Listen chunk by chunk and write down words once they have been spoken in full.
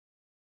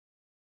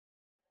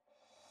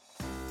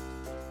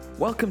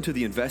Welcome to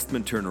the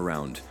Investment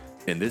Turnaround.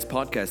 In this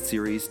podcast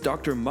series,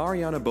 Dr.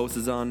 Mariana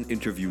Bosazan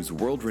interviews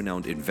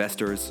world-renowned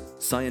investors,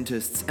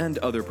 scientists, and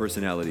other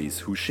personalities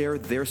who share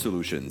their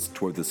solutions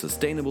toward the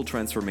sustainable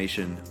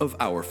transformation of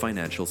our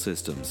financial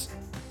systems.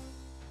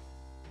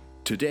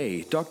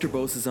 Today, Dr.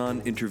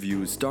 Bosazan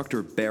interviews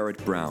Dr. Barrett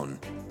Brown.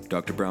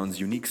 Dr. Brown's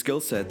unique skill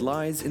set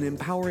lies in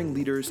empowering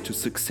leaders to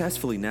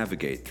successfully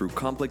navigate through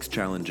complex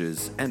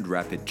challenges and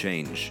rapid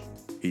change.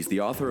 He's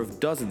the author of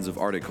dozens of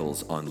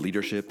articles on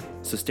leadership,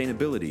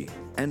 sustainability,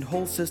 and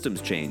whole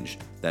systems change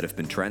that have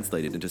been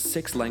translated into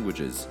 6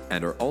 languages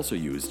and are also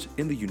used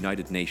in the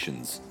United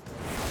Nations.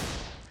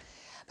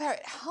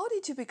 Barrett, how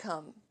did you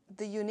become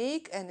the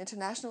unique and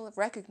internationally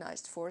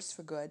recognized force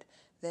for good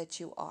that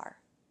you are?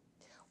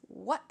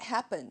 What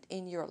happened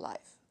in your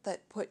life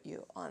that put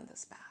you on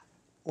this path?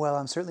 Well,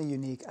 I'm certainly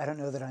unique. I don't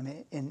know that I'm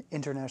an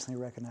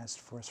internationally recognized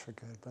force for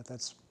good, but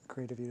that's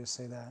great of you to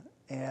say that.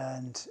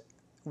 And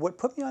what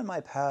put me on my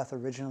path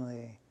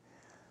originally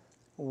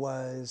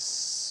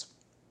was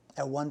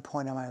at one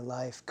point in my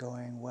life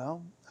going,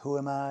 well, who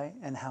am I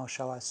and how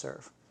shall I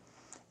serve?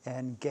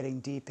 And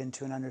getting deep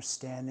into an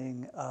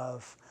understanding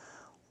of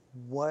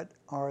what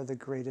are the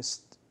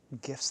greatest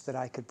gifts that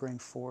I could bring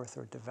forth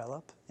or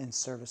develop in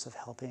service of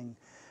helping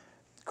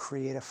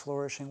create a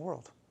flourishing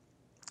world.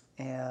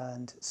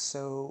 And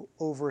so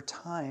over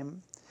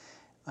time,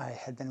 I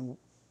had been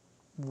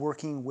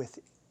working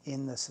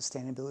within the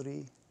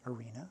sustainability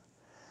arena.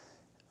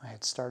 I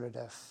had started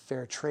a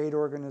fair trade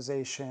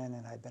organization,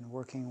 and I'd been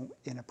working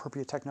in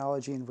appropriate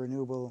technology and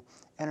renewable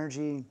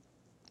energy.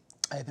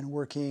 I had been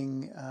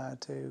working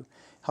to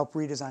help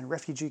redesign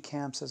refugee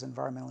camps as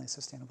environmentally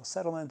sustainable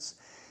settlements.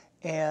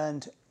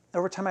 And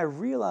over time, I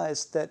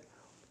realized that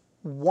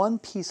one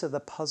piece of the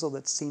puzzle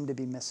that seemed to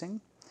be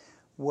missing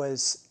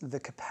was the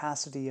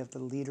capacity of the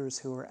leaders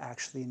who are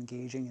actually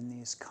engaging in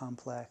these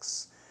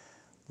complex,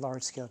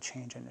 large-scale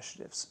change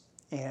initiatives.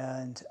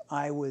 And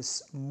I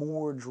was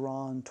more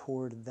drawn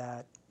toward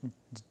that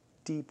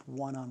deep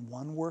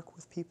one-on-one work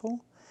with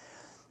people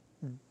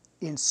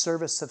in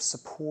service of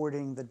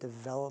supporting the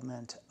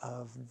development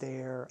of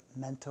their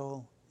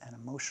mental and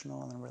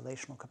emotional and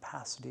relational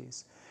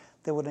capacities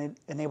that would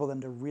enable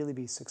them to really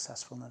be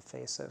successful in the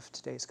face of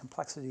today's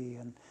complexity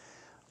and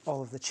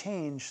all of the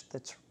change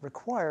that's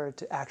required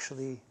to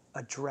actually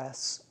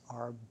address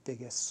our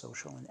biggest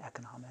social and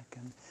economic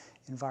and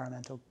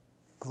environmental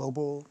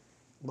global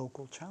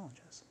local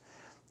challenges.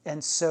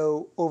 And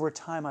so over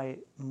time, I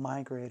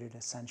migrated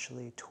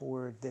essentially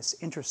toward this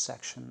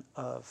intersection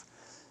of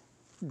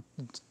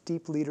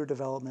deep leader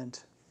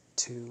development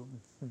to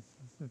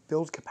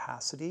build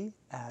capacity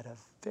at a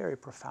very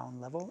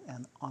profound level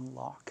and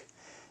unlock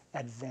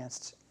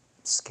advanced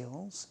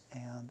skills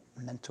and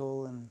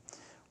mental and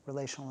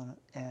relational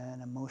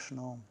and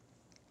emotional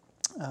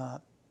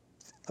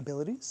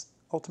abilities,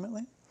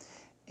 ultimately.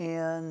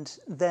 And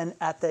then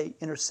at the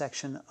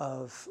intersection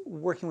of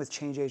working with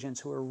change agents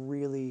who are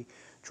really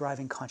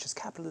driving conscious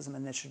capitalism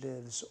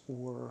initiatives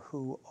or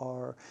who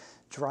are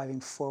driving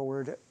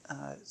forward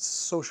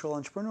social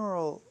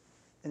entrepreneurial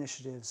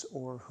initiatives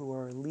or who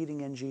are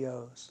leading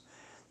NGOs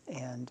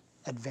and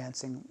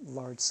advancing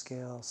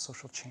large-scale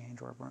social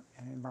change or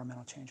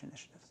environmental change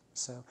initiatives.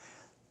 So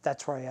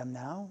that's where I am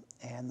now,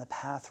 and the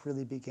path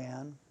really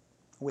began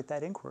with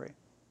that inquiry.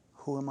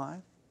 Who am I,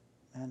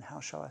 and how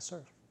shall I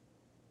serve?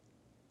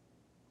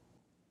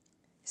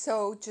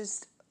 So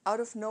just out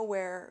of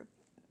nowhere,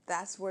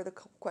 that's where the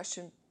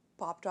question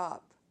popped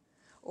up.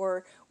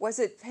 Or was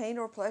it pain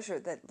or pleasure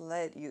that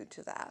led you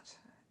to that?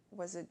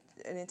 Was it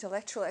an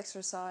intellectual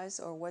exercise,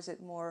 or was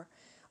it more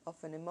of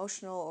an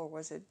emotional, or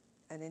was it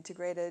an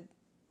integrated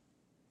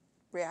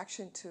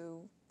reaction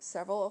to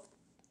several of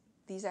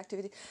these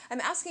activities? I'm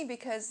asking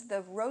because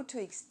the road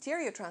to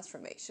exterior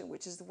transformation,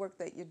 which is the work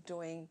that you're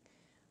doing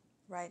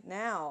right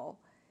now,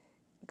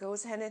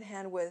 goes hand in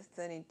hand with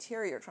an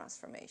interior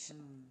transformation.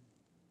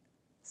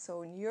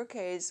 So in your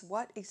case,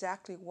 what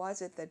exactly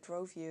was it that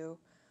drove you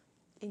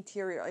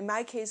interior? In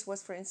my case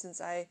was, for instance,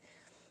 I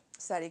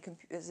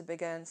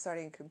began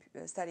studying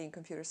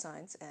computer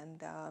science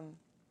and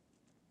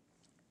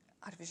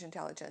artificial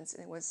intelligence,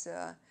 and it was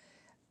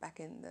back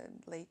in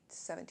the late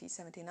 70s,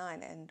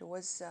 79, and it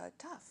was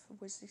tough.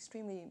 It was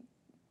extremely,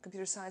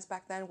 computer science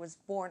back then was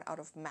born out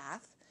of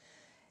math,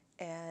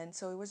 and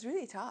so it was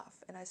really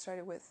tough. And I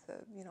started with,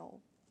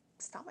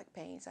 stomach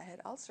pains. I had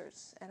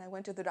ulcers, and I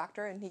went to the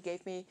doctor, and he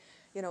gave me,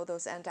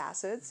 those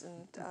antacids.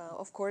 And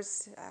of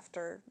course,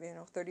 after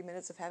 30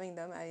 minutes of having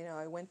them,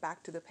 I went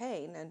back to the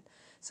pain, and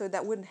so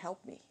that wouldn't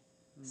help me.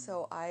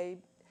 So I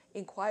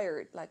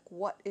inquired,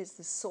 what is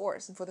the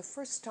source? And for the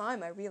first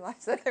time, I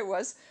realized that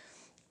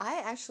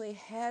I actually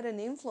had an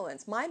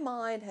influence. My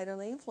mind had an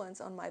influence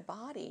on my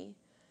body,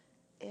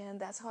 and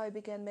that's how I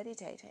began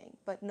meditating.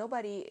 But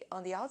nobody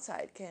on the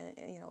outside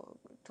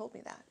told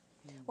me that.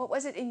 What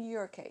was it in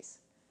your case?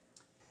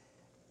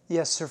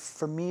 Yes, so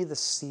for me, the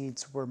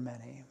seeds were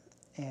many.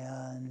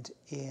 And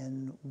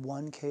in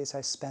one case,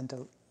 I spent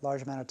a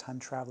large amount of time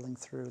traveling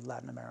through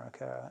Latin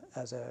America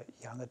as a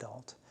young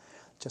adult,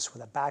 just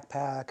with a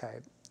backpack. I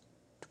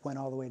went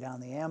all the way down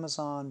the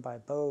Amazon by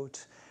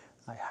boat.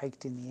 I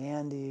hiked in the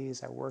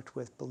Andes. I worked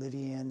with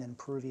Bolivian and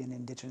Peruvian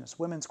indigenous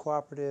women's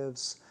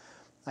cooperatives.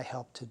 I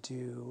helped to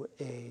do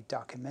a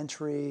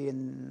documentary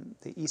in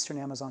the eastern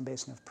Amazon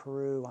basin of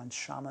Peru on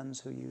shamans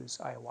who use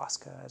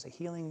ayahuasca as a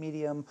healing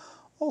medium.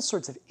 All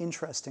sorts of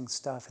interesting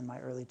stuff in my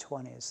early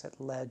 20s that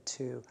led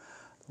to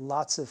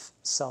lots of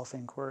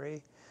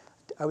self-inquiry.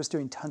 I was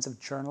doing tons of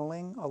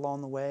journaling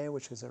along the way,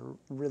 which is a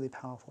really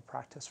powerful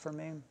practice for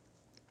me.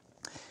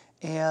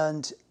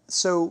 And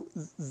so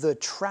the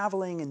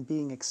traveling and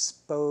being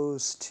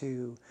exposed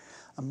to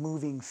a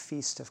moving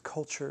feast of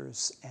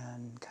cultures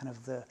and kind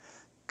of the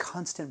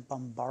constant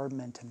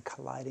bombardment and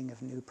colliding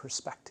of new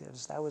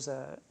perspectives, that was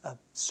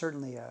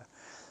certainly a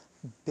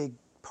big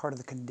part of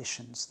the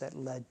conditions that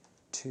led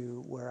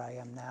to where I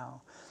am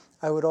now.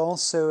 I would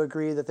also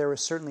agree that there were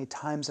certainly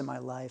times in my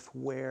life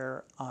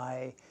where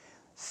I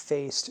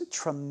faced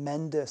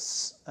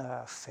tremendous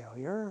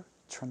failure,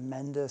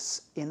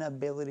 tremendous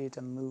inability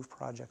to move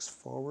projects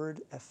forward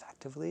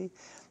effectively,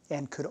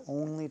 and could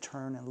only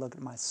turn and look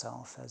at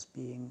myself as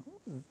being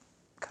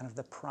kind of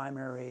the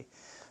primary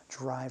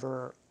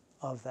driver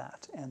of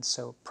that. And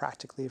so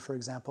practically, for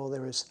example,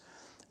 there was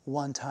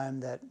one time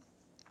that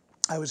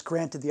I was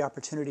granted the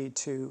opportunity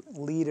to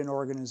lead an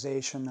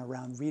organization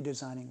around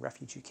redesigning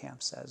refugee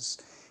camps as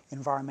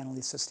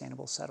environmentally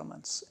sustainable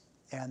settlements.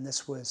 And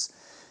this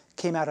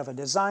came out of a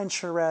design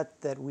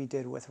charrette that we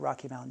did with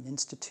Rocky Mountain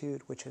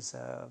Institute, which is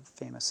a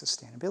famous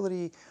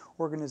sustainability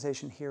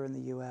organization here in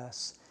the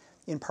U.S.,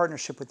 in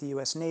partnership with the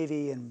U.S.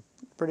 Navy and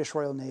British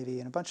Royal Navy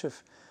and a bunch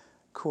of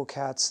cool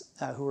cats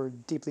who were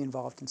deeply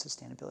involved in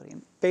sustainability.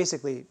 And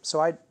basically,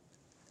 so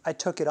I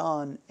took it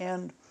on,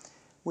 and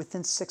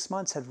within 6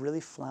 months had really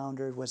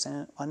floundered, was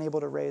unable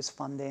to raise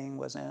funding,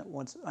 was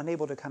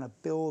unable to kind of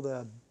build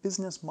a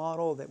business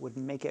model that would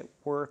make it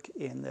work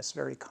in this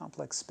very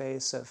complex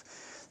space of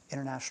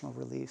international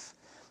relief,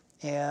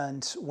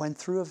 and went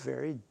through a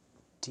very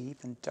deep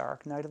and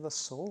dark night of the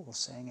soul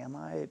saying, am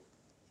I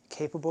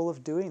capable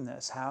of doing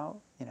this?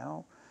 How,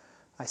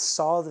 I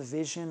saw the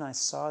vision, I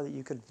saw that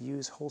you could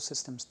use whole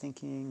systems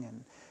thinking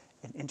and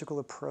an integral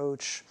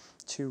approach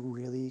to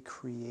really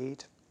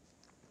create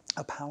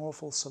a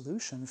powerful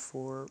solution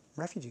for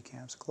refugee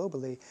camps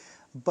globally,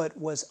 but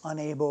was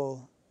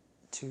unable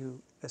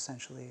to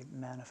essentially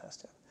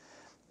manifest it.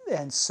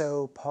 And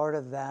so part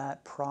of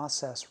that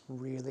process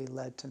really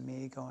led to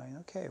me going,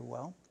 okay,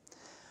 well,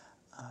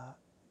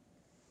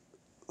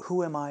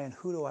 who am I and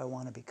who do I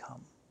want to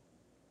become?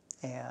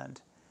 And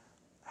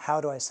how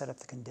do I set up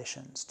the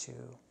conditions to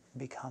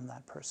become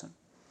that person?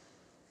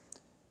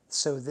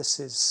 So this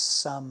is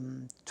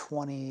some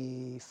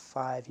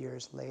 25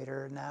 years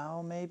later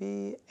now,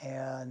 maybe,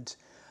 and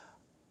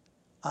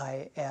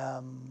I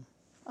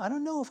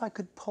don't know if I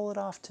could pull it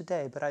off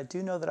today, but I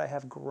do know that I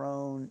have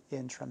grown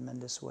in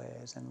tremendous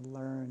ways and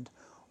learned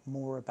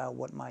more about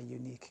what my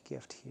unique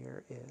gift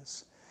here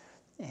is.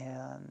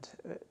 And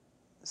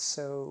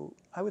so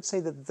I would say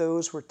that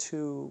those were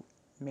two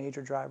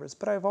major drivers,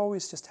 but I've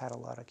always just had a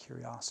lot of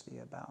curiosity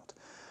about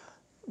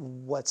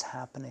what's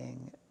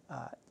happening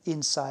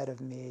inside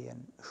of me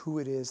and who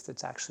it is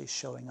that's actually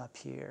showing up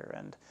here,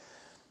 and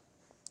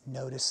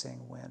noticing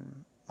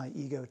when my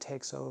ego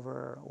takes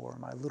over or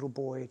my little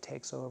boy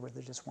takes over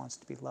that just wants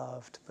to be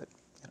loved but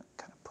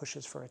kind of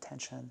pushes for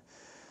attention.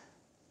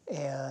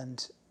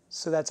 And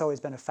so that's always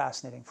been a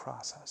fascinating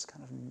process,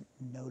 kind of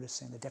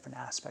noticing the different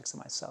aspects of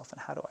myself and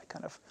how do I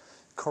kind of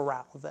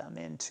corral them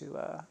into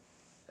a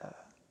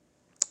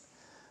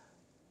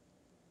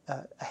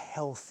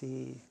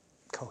healthy,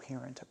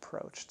 coherent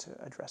approach to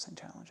addressing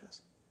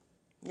challenges.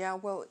 Yeah,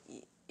 well,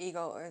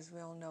 ego, as we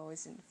all know,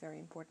 is a very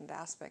important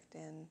aspect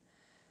in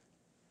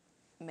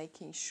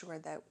making sure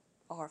that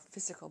our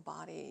physical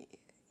body,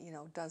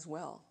 does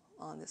well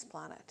on this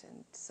planet.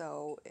 And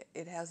so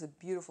it has a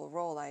beautiful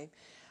role.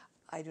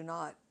 I do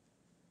not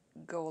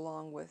go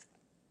along with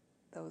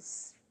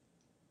those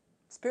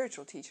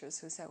spiritual teachers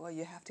who say, well,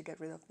 you have to get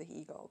rid of the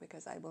ego,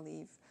 because I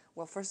believe,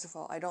 well, first of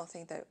all, I don't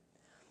think that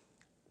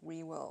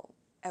we will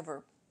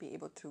ever be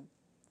able to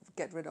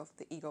get rid of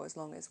the ego as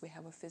long as we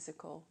have a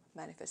physical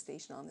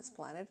manifestation on this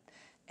planet.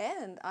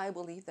 And I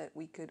believe that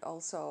we could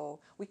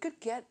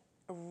get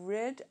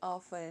rid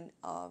of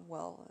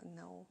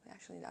no,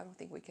 actually, I don't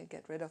think we can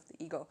get rid of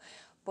the ego,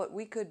 but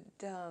we could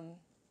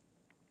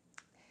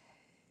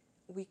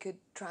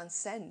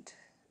transcend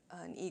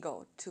an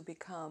ego to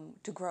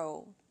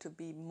grow, to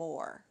be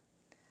more,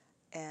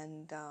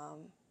 and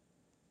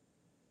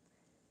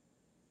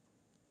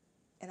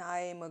I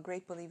am a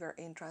great believer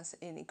in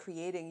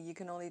creating. You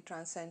can only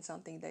transcend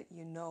something that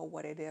you know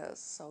what it is.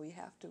 So you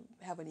have to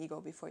have an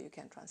ego before you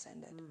can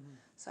transcend it. Mm-hmm.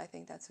 So I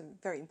think that's a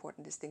very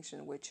important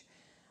distinction, which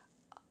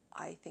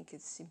I think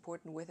it's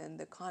important within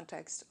the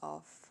context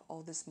of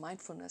all this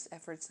mindfulness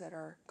efforts that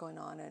are going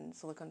on in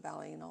Silicon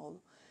Valley and all,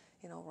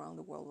 around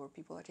the world, where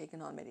people are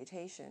taking on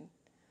meditation.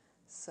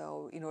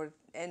 So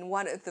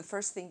the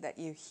first thing that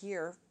you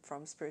hear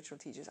from spiritual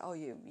teachers,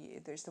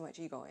 there's too much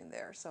ego in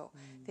there. So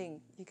I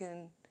think you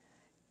can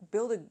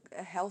build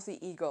a healthy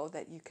ego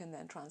that you can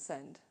then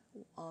transcend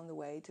on the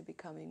way to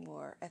becoming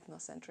more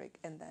ethnocentric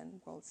and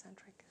then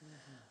world-centric.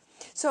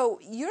 So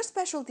your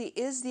specialty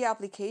is the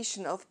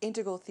application of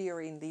integral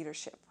theory in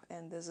leadership,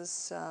 and this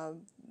is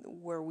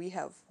where we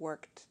have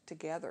worked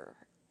together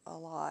a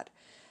lot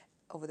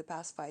over the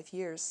past 5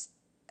 years,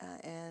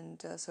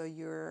 so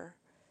you're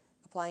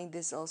applying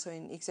this also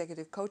in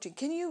executive coaching.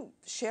 Can you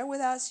share with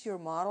us your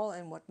model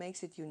and what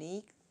makes it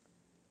unique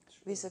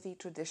vis-a-vis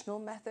traditional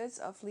methods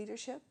of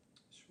leadership?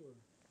 Sure.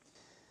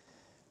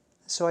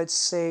 So I'd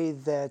say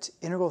that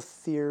integral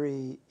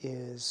theory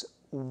is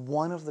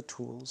one of the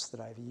tools that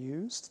I've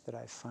used that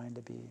I find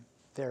to be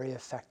very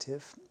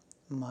effective.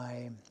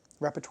 My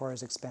repertoire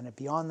has expanded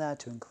beyond that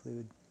to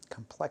include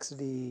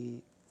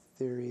complexity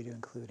theory, to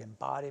include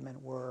embodiment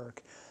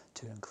work,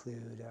 to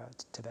include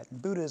Tibetan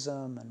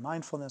Buddhism and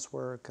mindfulness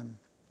work. And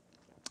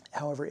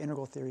however,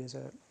 integral theory is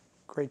a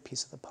great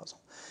piece of the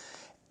puzzle.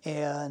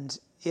 And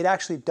it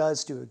actually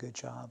does do a good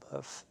job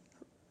of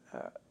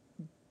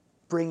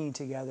bringing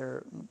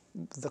together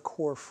the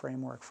core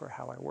framework for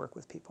how I work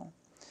with people.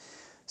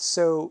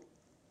 So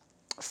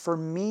for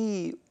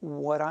me,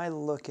 what I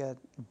look at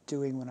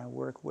doing when I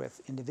work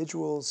with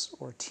individuals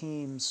or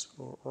teams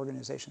or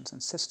organizations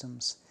and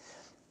systems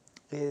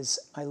is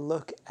I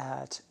look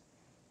at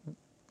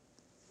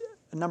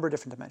a number of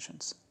different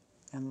dimensions,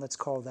 and let's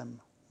call them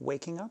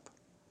waking up,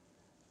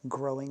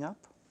 growing up,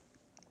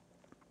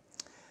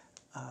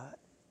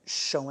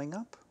 showing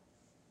up,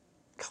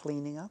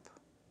 cleaning up,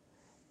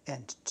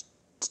 and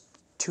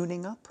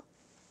tuning up,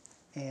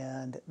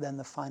 and then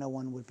the final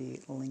one would be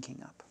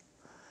linking up.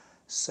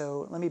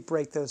 So let me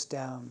break those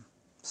down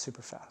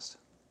super fast.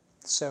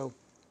 So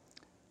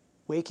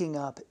waking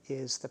up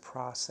is the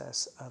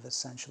process of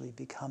essentially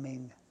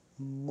becoming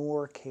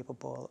more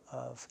capable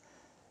of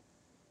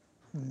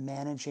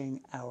managing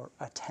our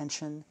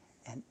attention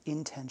and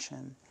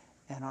intention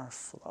and our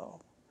flow.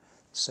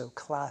 So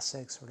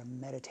classic sort of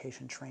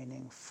meditation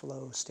training,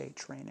 flow state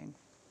training,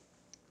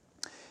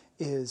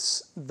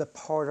 is the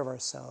part of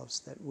ourselves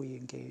that we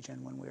engage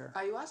in when we're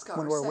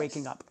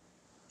waking up.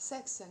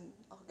 Sex and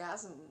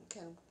orgasm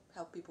can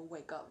help people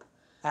wake up.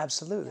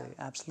 Absolutely,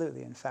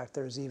 absolutely. In fact,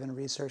 there's even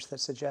research that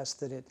suggests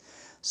that it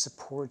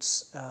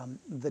supports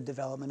the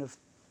development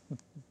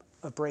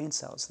of brain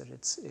cells, that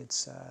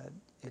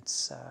it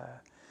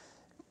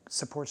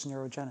supports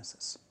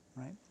neurogenesis,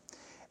 right?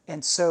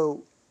 And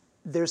so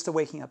there's the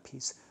waking up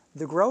piece.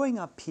 The growing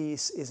up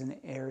piece is an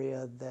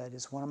area that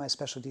is one of my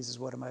specialties, is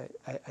what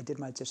I did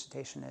my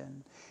dissertation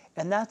in.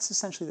 And that's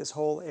essentially this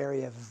whole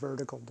area of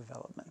vertical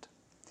development.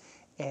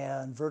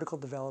 And vertical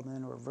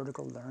development, or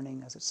vertical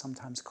learning as it's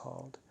sometimes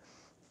called,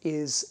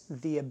 is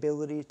the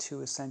ability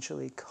to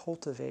essentially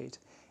cultivate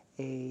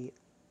a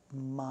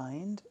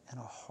mind and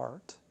a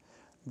heart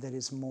that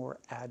is more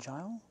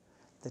agile,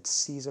 that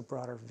sees a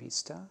broader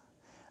vista,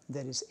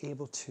 that is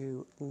able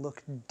to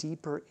look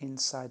deeper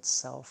inside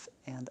self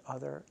and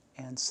other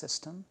and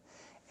system,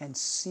 and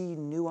see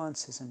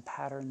nuances and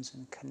patterns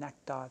and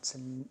connect dots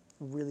and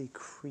really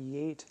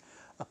create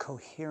a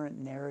coherent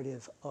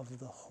narrative of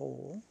the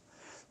whole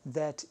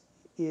that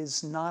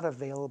is not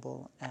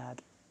available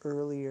at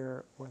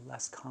earlier or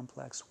less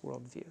complex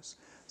worldviews.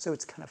 So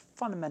it's kind of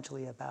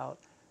fundamentally about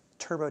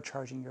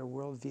turbocharging your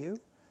worldview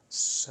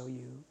so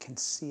you can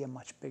see a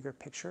much bigger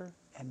picture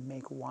and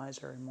make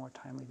wiser and more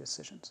timely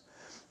decisions.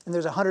 And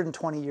there's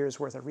 120 years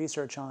worth of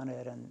research on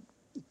it and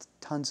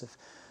tons of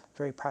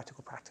very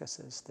practical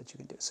practices that you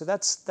can do. So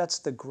that's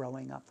the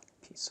growing up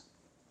piece.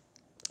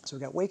 So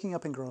we've got waking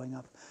up and growing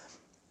up.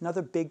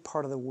 Another big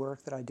part of the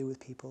work that I do with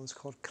people is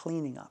called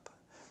cleaning up.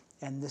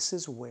 And this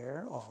is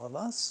where all of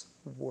us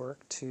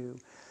work to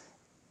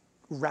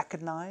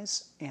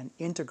recognize and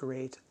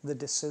integrate the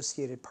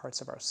dissociated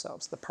parts of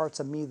ourselves, the parts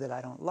of me that I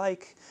don't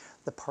like,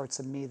 the parts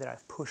of me that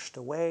I've pushed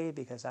away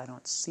because I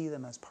don't see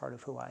them as part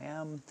of who I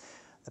am,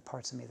 the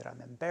parts of me that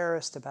I'm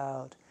embarrassed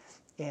about.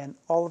 And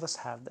all of us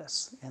have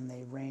this, and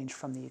they range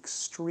from the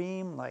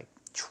extreme, like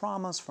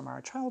traumas from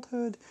our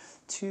childhood,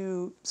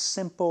 to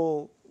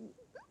simple,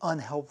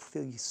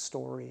 unhelpful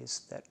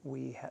stories that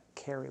we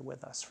carry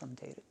with us from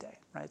day to day,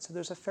 right? So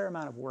there's a fair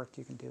amount of work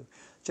you can do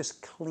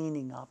just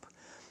cleaning up,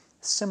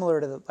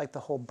 similar to the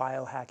whole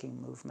biohacking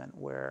movement,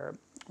 where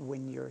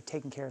when you're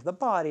taking care of the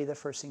body, the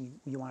first thing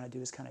you want to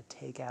do is kind of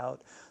take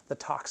out the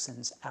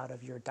toxins out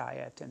of your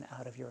diet and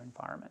out of your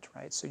environment,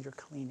 right? So you're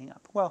cleaning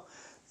up. Well,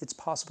 it's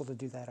possible to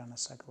do that on a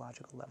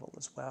psychological level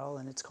as well,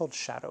 and it's called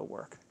shadow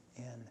work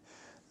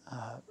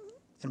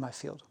in my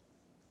field.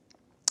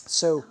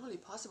 So, not only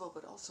possible,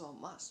 but also a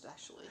must,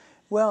 actually.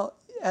 Well,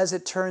 as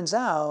it turns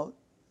out,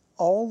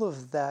 all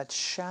of that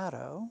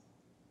shadow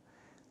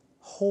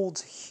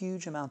holds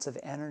huge amounts of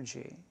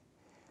energy,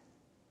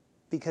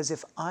 because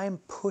if I'm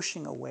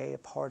pushing away a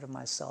part of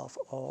myself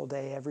all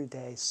day, every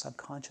day,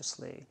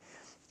 subconsciously,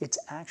 it's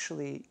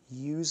actually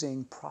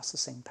using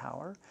processing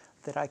power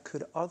that I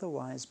could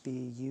otherwise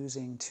be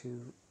using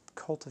to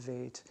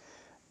cultivate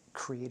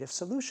creative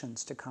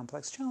solutions to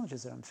complex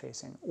challenges that I'm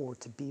facing, or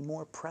to be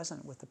more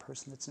present with the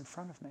person that's in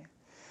front of me.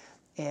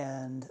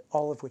 and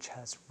all of which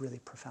has really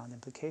profound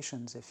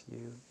implications if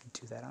you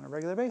do that on a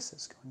regular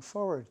basis going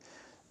forward,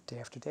 day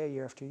after day,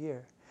 year after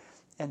year.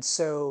 And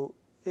so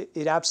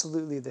it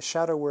absolutely, the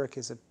shadow work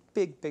is a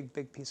big, big,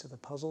 big piece of the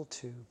puzzle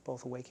to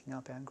both waking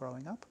up and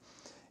growing up,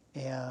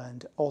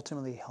 and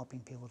ultimately helping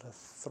people to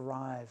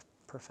thrive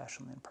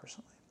professionally and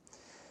personally.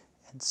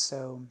 And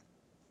so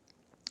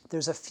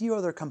there's a few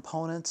other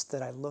components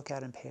that I look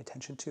at and pay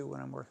attention to when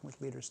I'm working with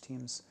leaders,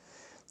 teams,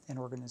 and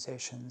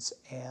organizations.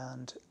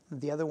 And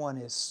the other one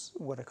is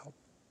what I call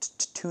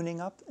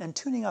tuning up. And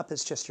tuning up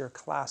is just your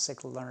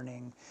classic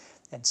learning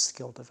and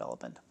skill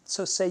development.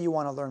 So say you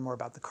want to learn more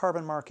about the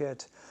carbon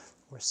market,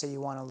 or say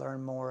you want to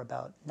learn more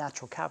about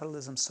natural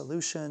capitalism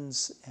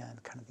solutions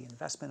and kind of the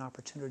investment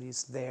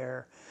opportunities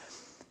there.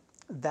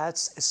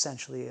 That's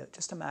essentially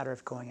just a matter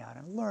of going out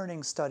and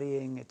learning,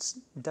 studying. It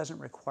doesn't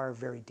require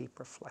very deep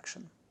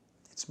reflection.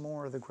 It's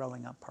more the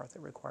growing up part that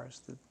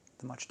requires the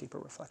much deeper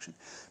reflection.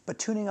 But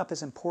tuning up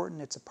is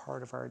important. It's a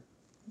part of our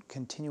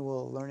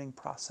continual learning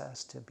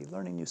process to be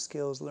learning new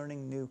skills,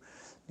 learning new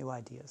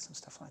ideas and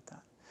stuff like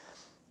that.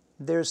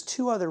 There's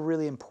two other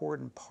really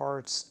important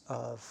parts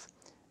of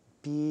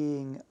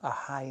being a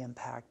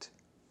high-impact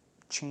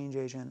change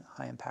agent,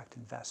 high-impact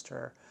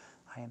investor,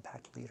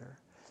 high-impact leader.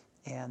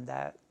 And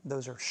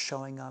those are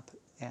showing up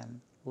and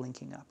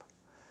linking up.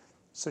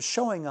 So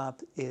showing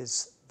up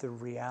is the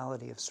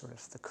reality of sort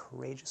of the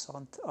courageous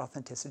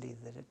authenticity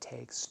that it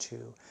takes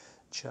to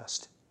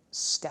just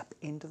step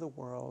into the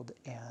world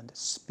and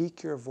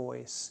speak your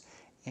voice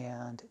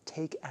and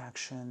take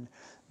action,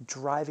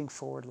 driving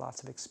forward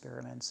lots of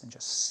experiments and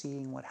just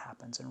seeing what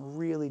happens and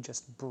really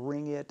just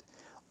bring it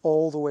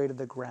all the way to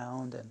the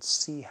ground and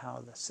see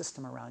how the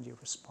system around you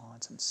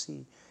responds and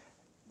see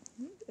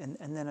and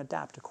then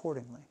adapt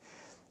accordingly.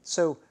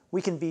 So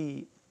we can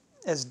be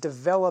as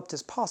developed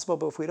as possible,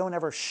 but if we don't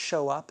ever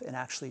show up and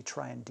actually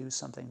try and do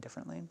something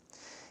differently,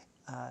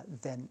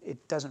 then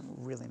it doesn't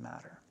really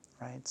matter,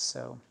 right?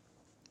 So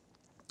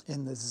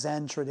in the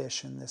Zen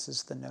tradition, this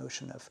is the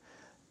notion of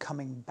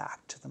coming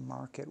back to the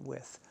market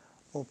with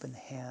open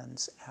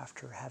hands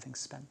after having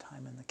spent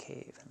time in the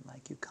cave. And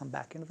like you come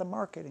back into the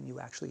market and you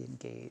actually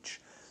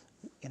engage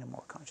in a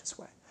more conscious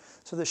way.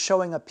 So the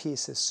showing up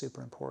piece is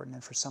super important.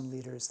 And for some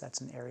leaders, that's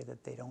an area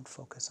that they don't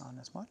focus on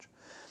as much.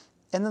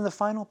 And then the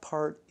final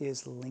part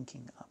is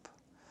linking up.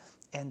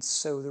 And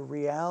so the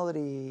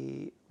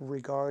reality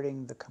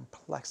regarding the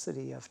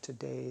complexity of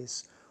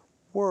today's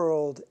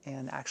world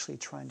and actually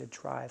trying to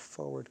drive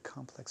forward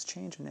complex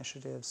change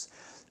initiatives,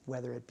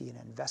 whether it be an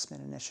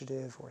investment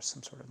initiative or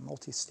some sort of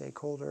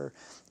multi-stakeholder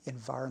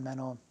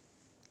environmental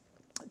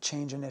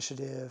change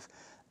initiative,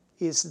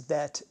 is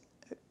that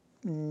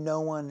no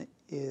one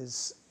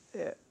is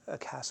a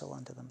castle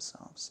unto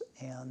themselves.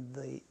 And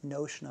the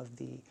notion of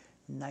the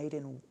knight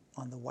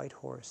on the white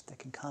horse that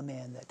can come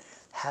in, that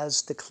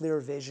has the clear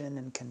vision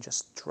and can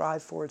just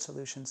drive forward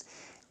solutions,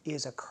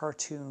 is a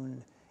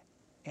cartoon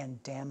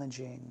and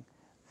damaging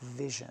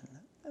vision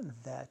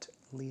that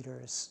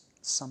leaders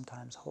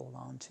sometimes hold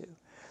on to.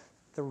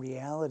 The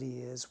reality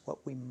is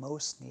what we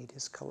most need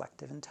is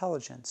collective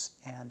intelligence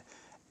and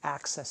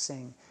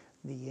accessing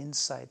the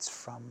insights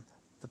from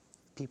the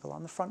people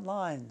on the front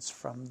lines,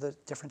 from the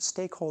different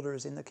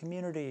stakeholders in the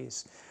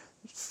communities,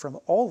 from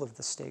all of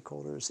the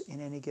stakeholders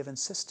in any given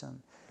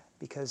system,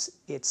 because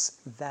it's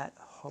that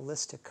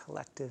holistic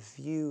collective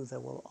view that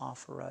will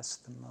offer us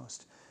the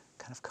most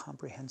kind of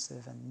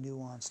comprehensive and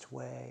nuanced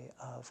way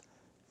of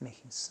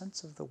making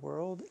sense of the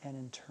world and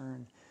in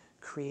turn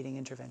creating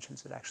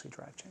interventions that actually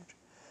drive change.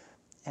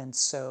 And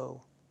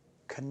so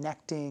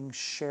connecting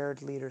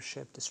shared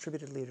leadership,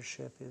 distributed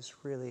leadership is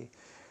really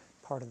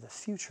part of the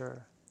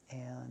future.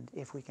 And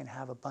if we can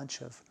have a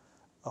bunch of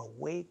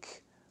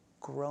awake,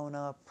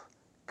 grown-up,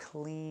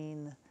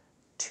 clean,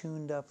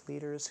 tuned-up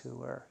leaders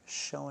who are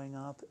showing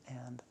up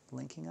and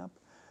linking up,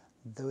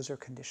 those are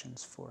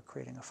conditions for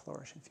creating a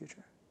flourishing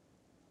future.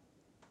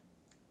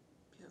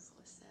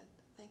 Beautifully said.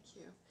 Thank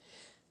you.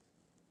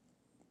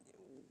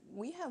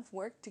 We have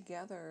worked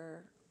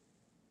together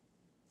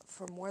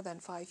for more than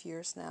 5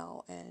 years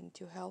now, and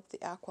to help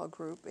the Aqua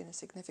Group in a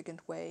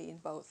significant way in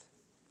both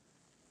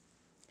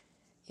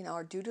in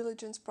our due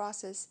diligence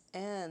process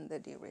and the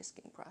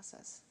de-risking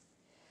process,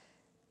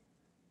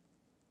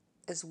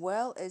 as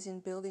well as in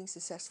building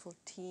successful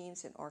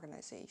teams and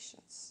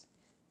organizations.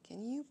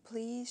 Can you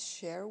please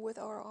share with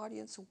our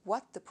audience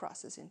what the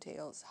process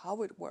entails,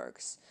 how it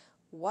works,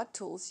 what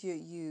tools you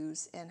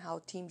use, and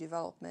how team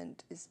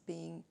development is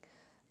being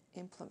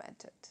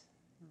implemented?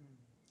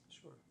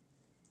 Sure.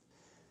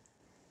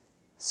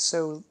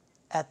 So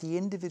at the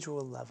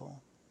individual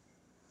level,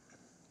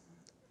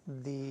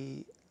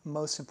 the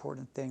most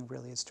important thing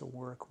really is to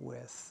work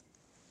with,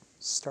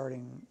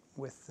 starting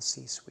with the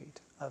C-suite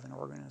of an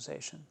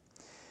organization.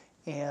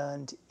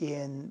 And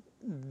in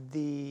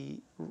the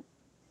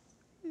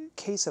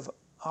case of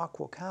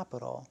Aqua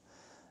Capital,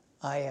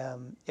 I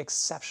am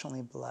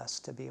exceptionally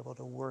blessed to be able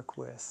to work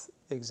with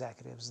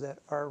executives that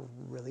are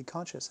really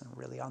conscious and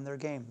really on their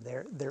game.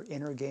 Their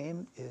inner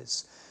game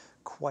is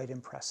quite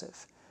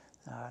impressive.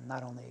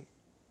 Not only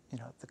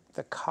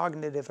the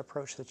cognitive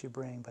approach that you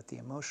bring, but the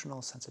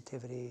emotional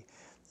sensitivity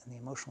and the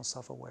emotional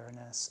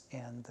self-awareness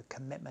and the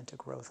commitment to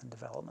growth and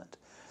development.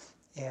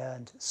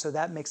 And so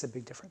that makes a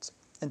big difference.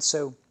 And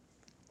so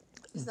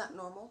is that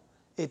normal?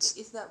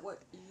 Is that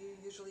what you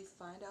usually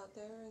find out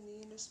there in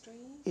the industry?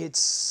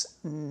 It's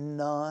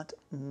not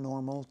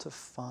normal to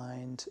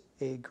find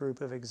a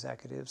group of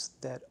executives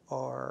that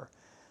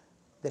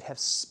have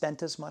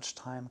spent as much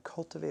time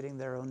cultivating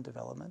their own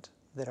development,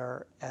 that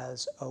are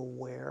as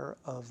aware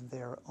of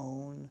their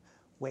own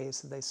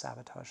ways that they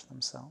sabotage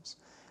themselves,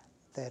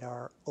 that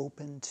are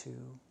open to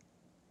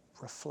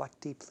reflect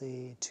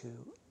deeply, to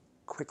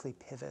quickly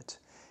pivot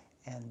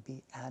and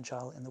be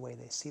agile in the way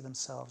they see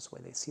themselves, the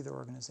way they see their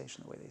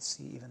organization, the way they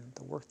see even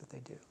the work that they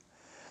do.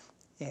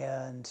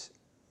 And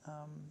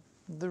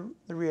the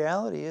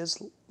reality is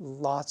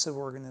lots of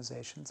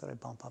organizations that I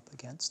bump up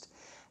against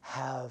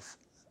have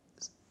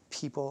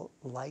people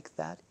like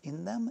that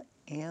in them,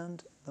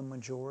 and the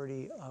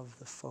majority of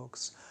the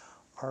folks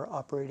are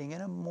operating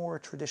in a more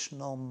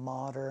traditional,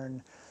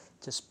 modern,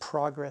 just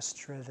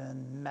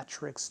progress-driven,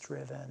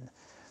 metrics-driven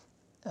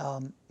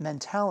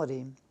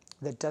mentality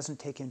that doesn't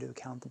take into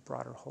account the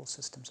broader whole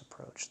systems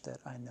approach that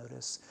I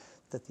notice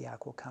that the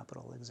Aqua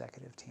Capital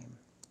executive team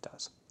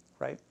does,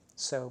 right?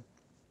 So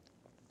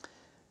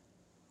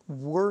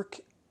work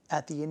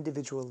at the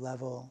individual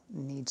level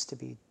needs to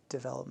be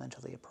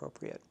developmentally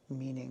appropriate,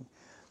 meaning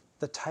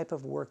the type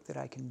of work that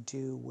I can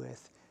do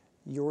with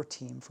your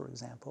team, for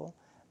example,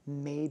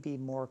 may be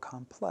more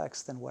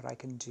complex than what I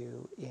can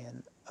do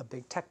in a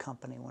big tech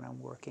company when I'm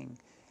working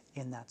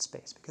in that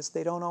space, because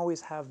they don't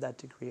always have that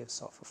degree of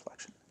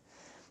self-reflection.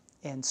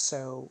 And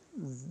so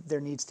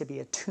there needs to be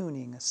a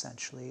tuning,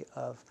 essentially,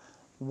 of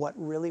what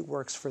really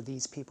works for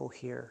these people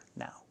here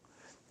now.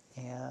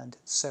 And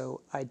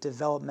so I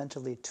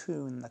developmentally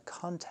tune the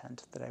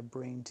content that I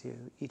bring to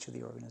each of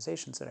the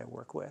organizations that I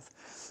work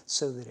with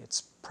so that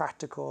it's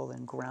practical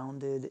and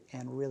grounded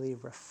and really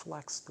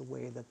reflects the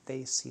way that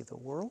they see the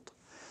world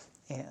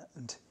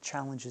and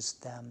challenges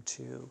them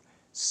to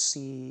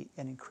see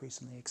an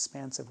increasingly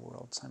expansive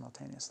world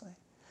simultaneously.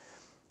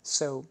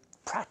 So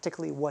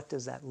practically, what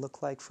does that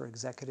look like for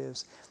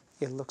executives?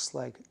 It looks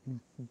like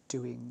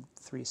doing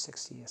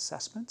 360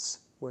 assessments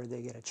where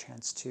they get a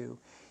chance to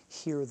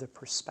hear the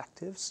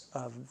perspectives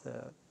of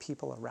the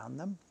people around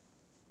them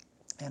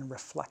and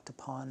reflect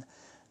upon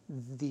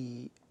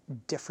the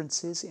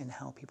differences in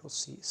how people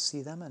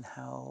see them and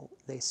how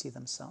they see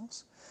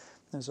themselves.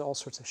 There's all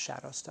sorts of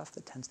shadow stuff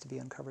that tends to be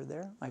uncovered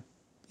there.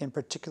 In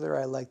particular,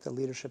 I like the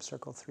Leadership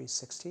Circle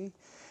 360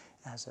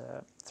 as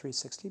a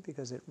 360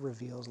 because it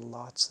reveals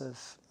lots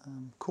of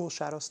cool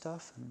shadow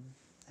stuff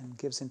and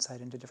gives insight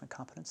into different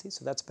competencies.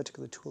 So that's a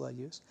particular tool I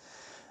use.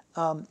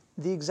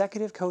 The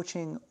executive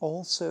coaching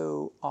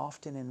also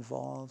often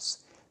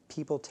involves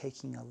people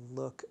taking a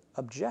look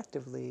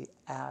objectively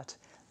at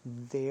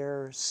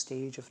their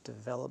stage of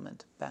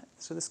development.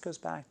 So this goes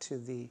back to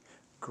the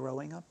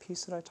growing up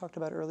piece that I talked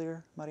about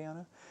earlier,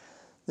 Mariana.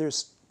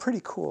 There's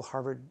pretty cool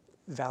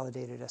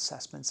Harvard-validated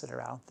assessments that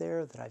are out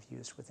there that I've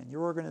used within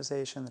your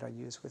organization, that I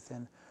use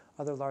within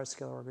other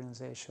large-scale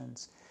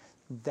organizations,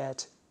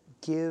 that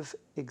give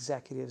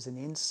executives an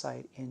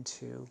insight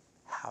into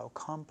how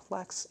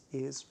complex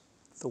is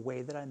the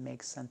way that I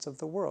make sense of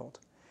the world.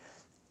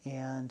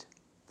 And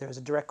there's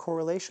a direct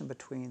correlation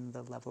between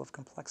the level of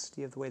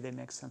complexity of the way they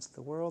make sense of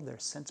the world, their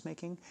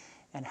sense-making,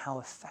 and how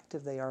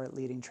effective they are at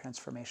leading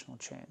transformational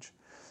change.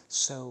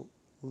 So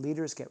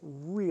leaders get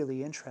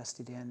really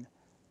interested in,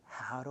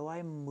 how do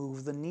I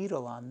move the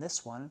needle on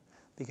this one?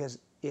 Because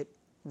it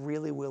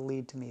really will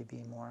lead to me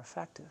being more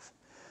effective.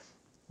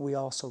 We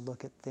also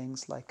look at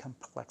things like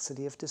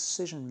complexity of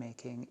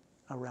decision-making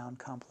around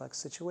complex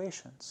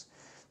situations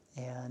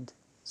and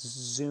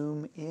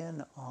zoom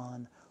in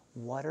on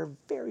what are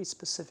very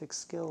specific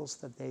skills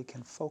that they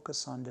can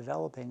focus on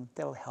developing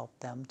that'll help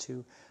them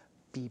to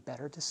be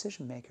better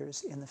decision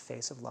makers in the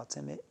face of lots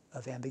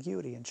of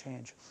ambiguity and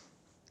change.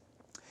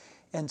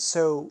 And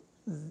so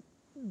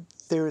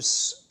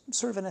there's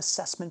sort of an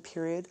assessment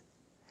period,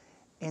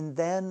 and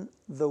then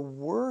the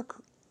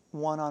work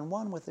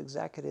one-on-one with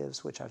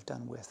executives, which I've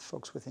done with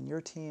folks within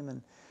your team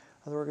and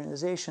other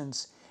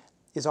organizations,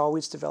 is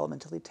always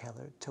developmentally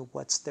tailored to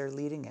what's their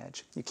leading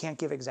edge. You can't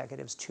give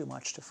executives too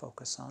much to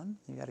focus on.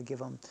 You got to give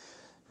them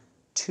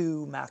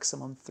 2,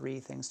 maximum 3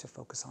 things to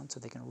focus on so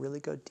they can really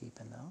go deep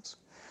in those.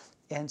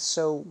 And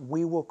so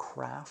we will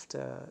craft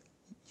a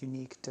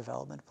unique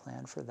development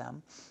plan for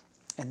them.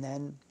 And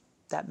then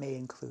that may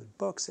include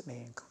books, it may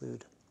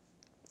include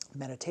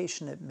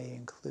meditation, it may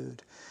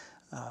include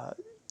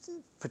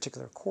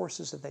particular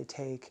courses that they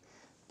take,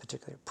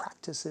 particular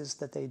practices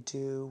that they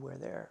do where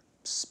they're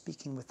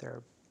speaking with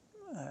their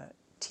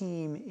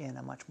team in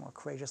a much more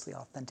courageously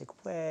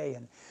authentic way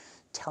and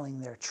telling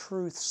their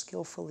truth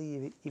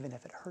skillfully, even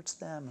if it hurts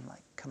them, and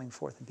like coming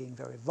forth and being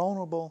very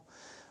vulnerable,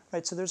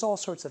 right? So there's all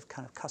sorts of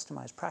kind of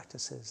customized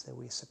practices that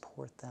we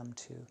support them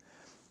to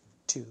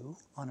do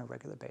on a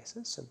regular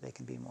basis so they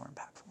can be more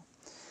impactful.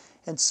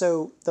 And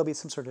so there'll be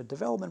some sort of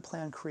development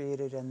plan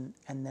created, and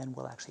then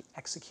we'll actually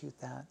execute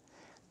that.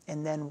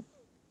 And then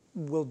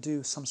we'll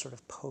do some sort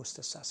of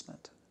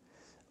post-assessment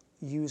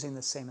using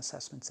the same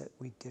assessments that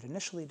we did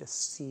initially to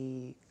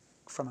see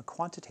from a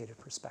quantitative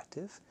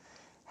perspective,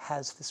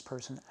 has this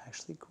person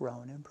actually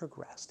grown and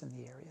progressed in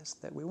the areas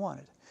that we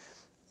wanted?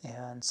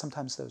 And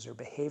sometimes those are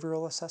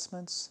behavioral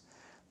assessments,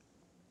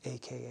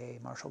 aka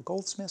Marshall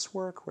Goldsmith's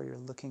work, where you're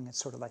looking at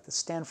sort of like the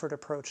Stanford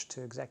approach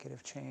to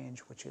executive change,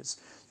 which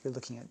is you're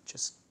looking at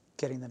just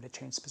getting them to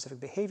change specific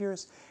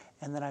behaviors.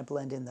 And then I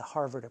blend in the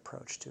Harvard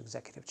approach to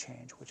executive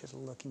change, which is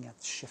looking at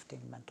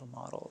shifting mental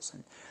models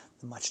and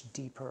the much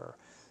deeper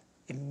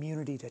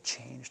immunity to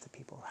change that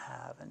people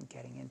have and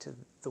getting into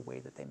the way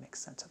that they make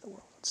sense of the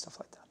world and stuff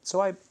like that. So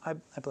I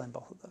blend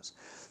both of those.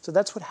 So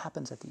that's what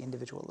happens at the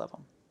individual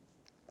level.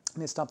 Let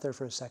me stop there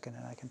for a second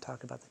and I can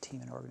talk about the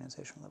team and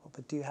organizational level.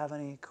 But do you have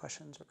any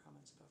questions or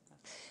comments about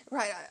that?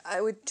 Right.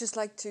 I would just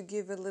like to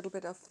give a little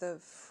bit of the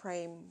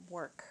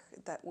framework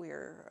that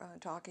we're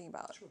talking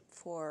about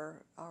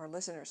for our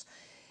listeners,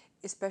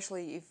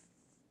 especially if,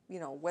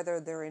 whether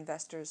they're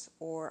investors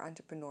or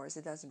entrepreneurs,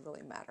 it doesn't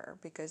really matter,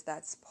 because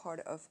that's part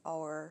of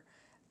our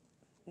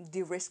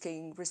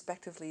de-risking,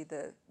 respectively,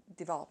 the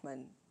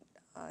development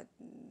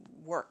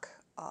work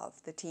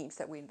of the teams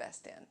that we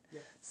invest in.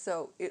 Yeah.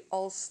 So it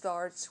all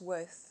starts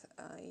with,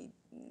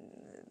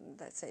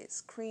 let's say, a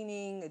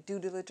screening, a due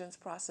diligence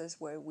process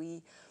where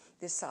we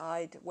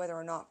decide whether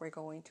or not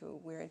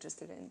we're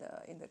interested in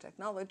the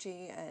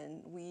technology,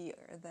 and we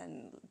are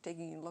then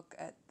taking a look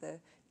at the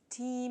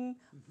team,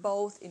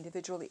 both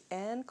individually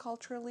and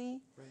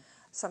culturally. Right.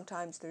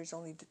 Sometimes there's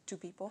only two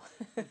people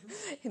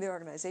in the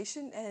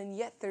organization, and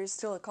yet there's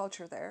still a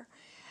culture there.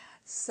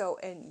 So,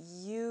 and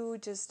you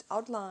just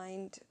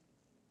outlined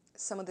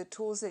some of the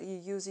tools that you're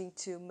using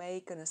to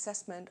make an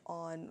assessment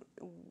on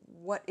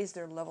what is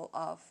their level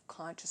of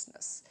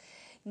consciousness.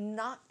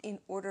 Not in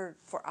order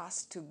for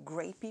us to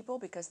grade people,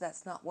 because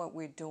that's not what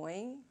we're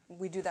doing.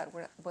 We do that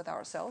with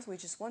ourselves. We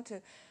just want to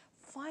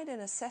find an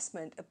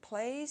assessment, a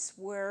place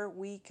where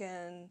we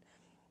can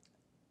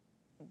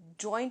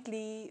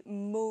jointly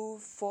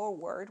move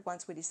forward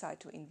once we decide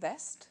to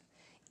invest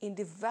in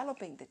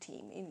developing the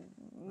team, in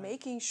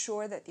making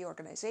sure that the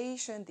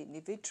organization, the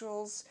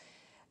individuals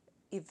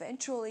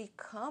eventually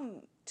come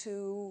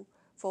to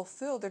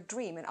fulfill their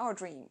dream and our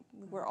dream.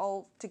 We're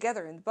all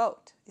together in the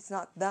boat. It's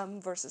not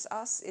them versus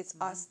us, it's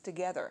us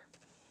together.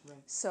 Right.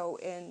 So,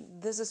 and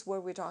this is where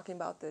we're talking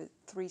about the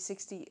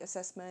 360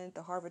 assessment,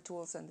 the Harvard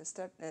tools and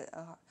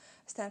the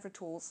Stanford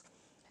tools.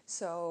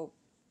 So,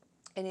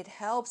 and it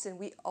helps,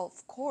 and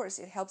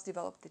it helps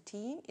develop the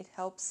team. It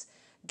helps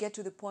get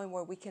to the point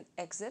where we can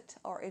exit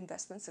our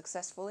investment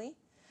successfully.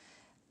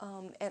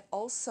 And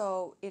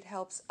also it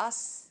helps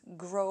us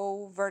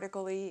grow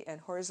vertically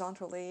and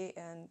horizontally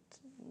and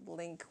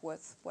link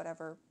with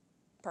whatever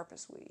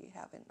purpose we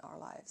have in our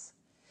lives.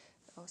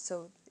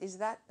 So is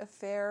that a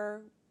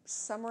fair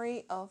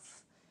summary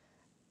of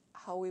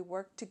how we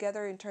work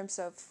together in terms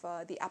of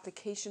the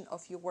application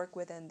of your work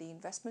within the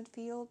investment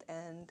field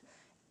and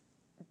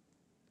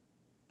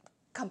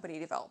company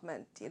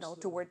development,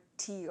 toward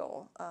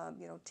teal.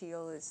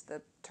 Teal is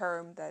the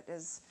term that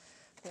has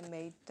been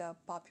made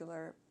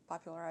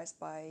popularized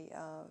by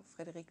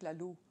Frédéric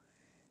Laloux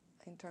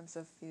in terms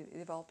of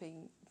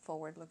developing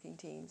forward-looking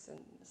teams in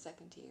the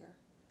second tier.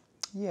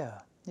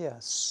 Yeah.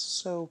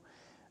 So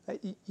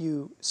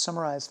you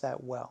summarized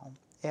that well.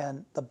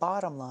 And the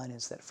bottom line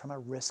is that from a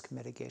risk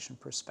mitigation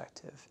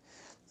perspective,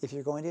 if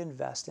you're going to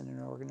invest in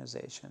an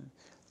organization,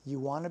 you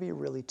want to be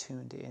really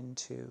tuned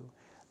into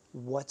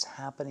what's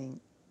happening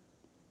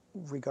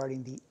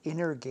regarding the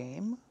inner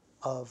game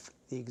of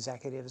the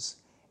executives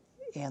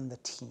and the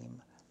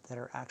team that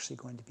are actually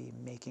going to be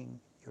making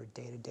your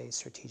day-to-day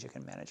strategic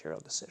and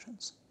managerial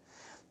decisions.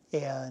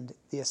 And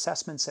the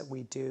assessments that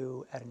we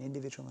do at an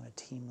individual and a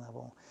team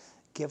level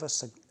give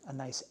us a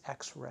nice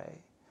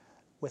x-ray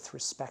with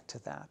respect to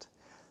that.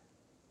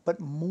 But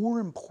more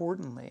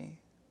importantly,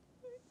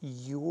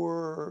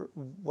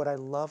 what I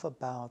love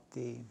about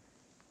the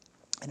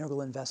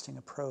integral investing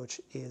approach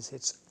is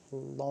its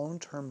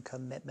long-term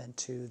commitment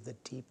to the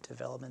deep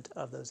development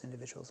of those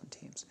individuals and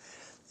teams.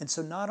 And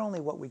so not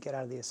only what we get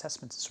out of the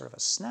assessments is sort of a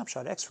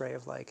snapshot x-ray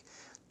of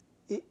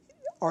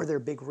are there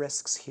big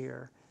risks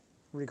here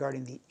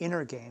regarding the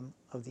inner game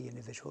of the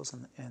individuals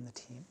and the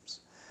teams,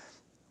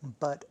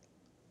 but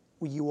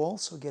you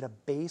also get a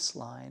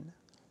baseline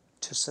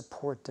to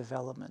support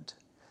development,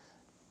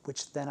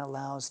 which then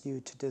allows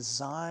you to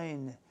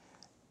design,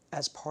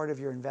 as part of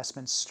your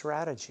investment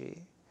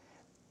strategy,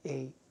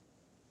 a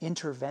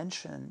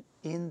intervention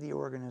in the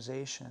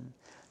organization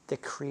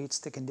that creates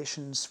the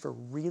conditions for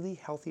really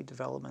healthy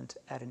development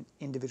at an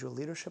individual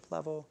leadership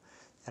level,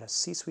 at a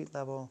C-suite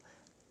level,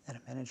 at a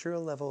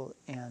managerial level,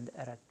 and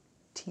at a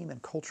team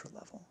and culture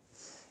level.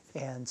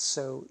 And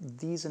so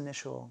these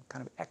initial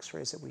kind of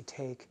x-rays that we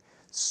take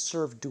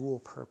serve dual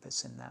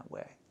purpose in that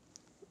way.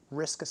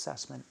 Risk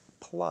assessment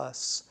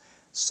plus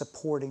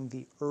supporting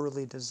the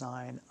early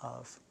design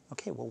of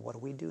okay, well, what do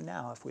we do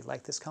now? If we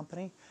like this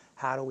company,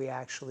 how do we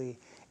actually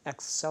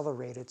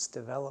accelerate its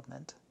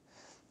development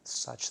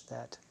such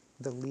that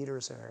the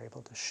leaders are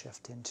able to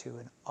shift into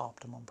an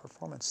optimum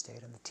performance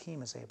state and the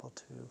team is able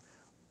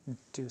to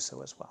do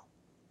so as well?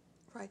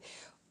 Right.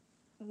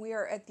 We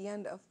are at the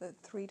end of the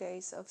 3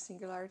 days of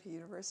Singularity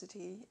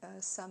University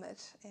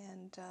Summit,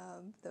 and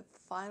the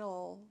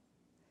final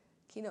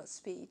keynote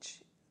speech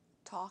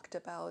talked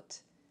about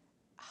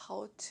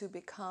how to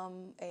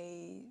become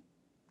a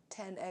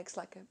 10x,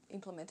 like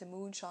implement a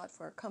moonshot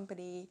for a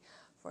company,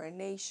 for a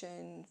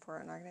nation, for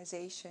an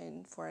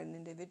organization, for an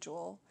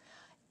individual.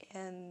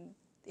 And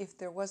if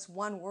there was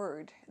one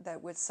word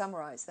that would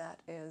summarize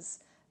that, is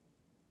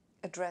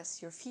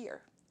address your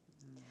fear.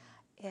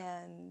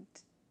 And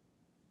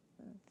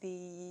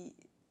the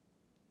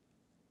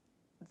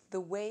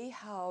way,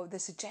 how the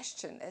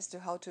suggestion as to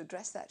how to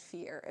address that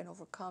fear and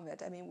overcome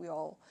it, I mean, we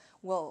all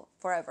will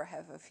forever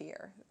have a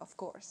fear, of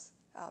course,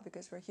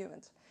 because we're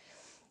humans,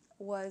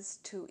 was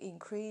to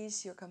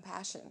increase your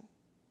compassion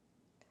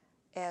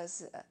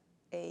as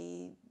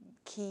a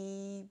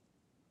key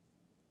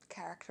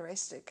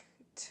characteristic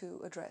to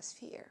address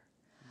fear.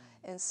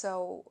 And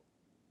so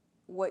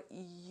what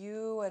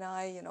you and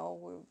I,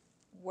 we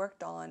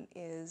worked on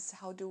is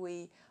how do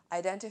we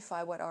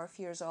identify what our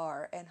fears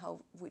are, and how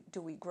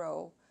do we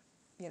grow,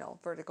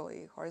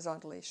 vertically,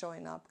 horizontally,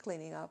 showing up,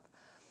 cleaning up,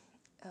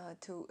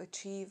 to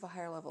achieve a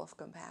higher level of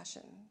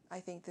compassion. I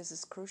think this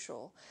is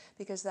crucial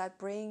because that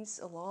brings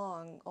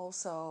along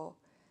also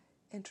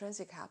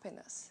intrinsic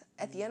happiness.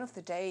 At the end of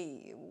the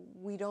day,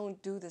 we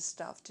don't do this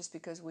stuff just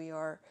because we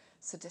are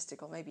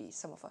sadistical, maybe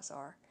some of us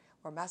are,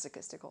 or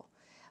masochistical,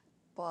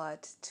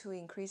 but to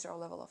increase our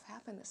level of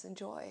happiness and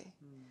joy.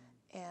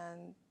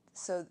 And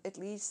so at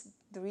least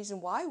the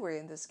reason why we're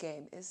in this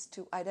game is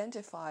to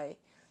identify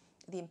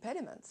the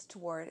impediments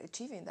toward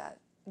achieving that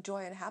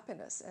joy and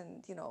happiness,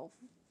 and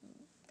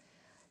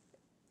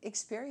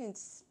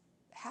experience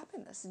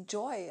happiness and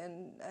joy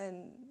and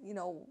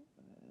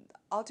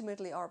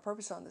ultimately our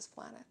purpose on this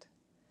planet.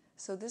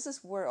 So this is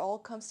where it all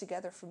comes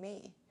together for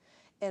me.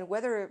 And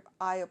whether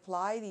I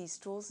apply these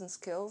tools and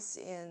skills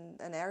in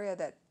an area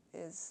that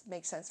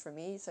makes sense for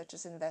me, such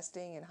as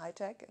investing in high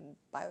tech and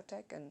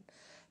biotech and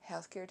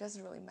healthcare,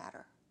 doesn't really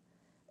matter.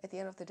 At the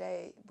end of the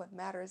day, what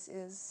matters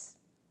is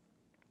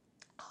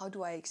how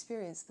do I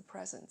experience the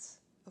presence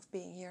of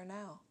being here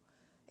now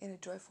in a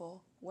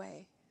joyful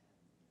way.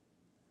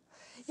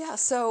 Yeah,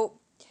 so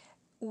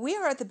we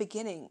are at the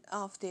beginning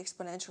of the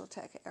exponential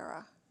tech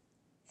era,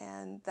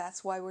 and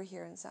that's why we're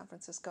here in San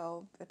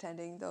Francisco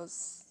attending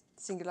those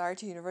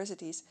Singularity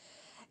Universities.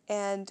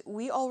 And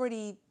we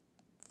already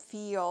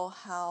feel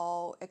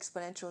how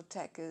exponential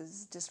tech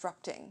is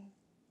disrupting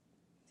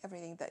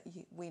everything that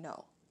we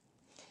know.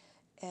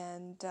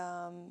 And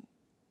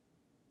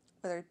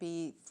whether it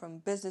be from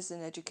business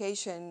and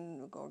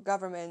education or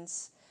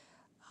governments,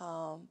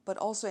 but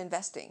also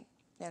investing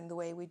and the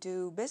way we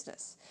do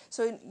business.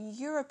 So in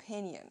your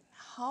opinion,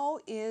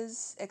 how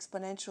is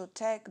exponential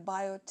tech,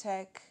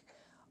 biotech,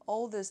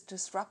 all this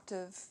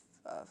disruptive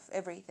of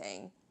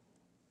everything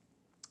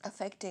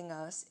affecting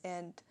us?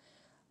 And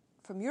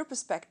from your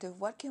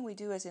perspective, what can we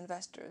do as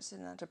investors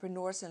and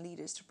entrepreneurs and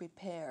leaders to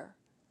prepare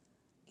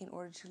in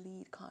order to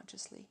lead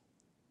consciously?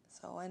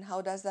 So, and how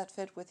does that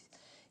fit with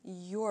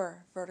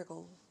your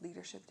vertical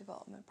leadership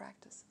development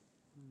practice?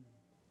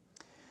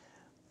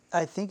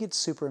 I think it's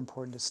super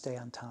important to stay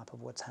on top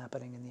of what's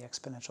happening in the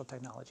exponential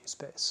technology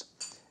space.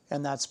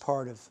 And that's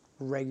part of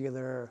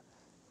regular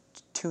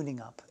tuning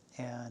up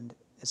and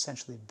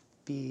essentially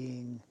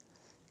being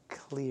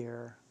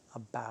clear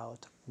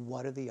about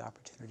what are the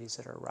opportunities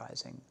that are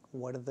arising,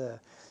 what are the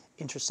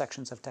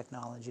intersections of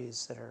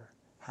technologies that are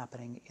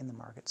happening in the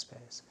market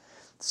space,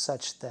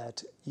 such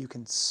that you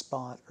can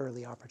spot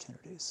early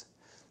opportunities.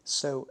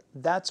 So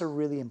that's a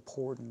really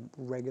important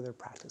regular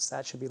practice.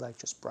 That should be like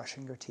just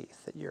brushing your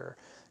teeth, that you're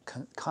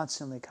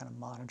constantly kind of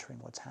monitoring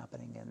what's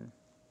happening in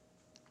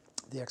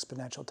the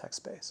exponential tech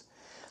space.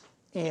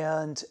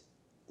 And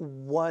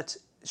what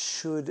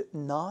should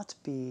not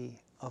be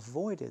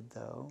avoided,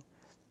 though,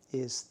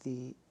 is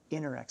the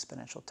inner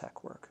exponential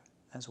tech work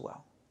as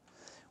well,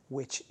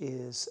 which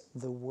is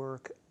the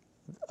work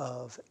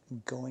of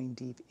going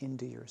deep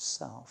into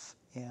yourself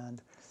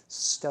and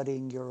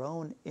studying your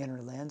own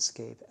inner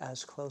landscape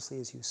as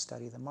closely as you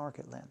study the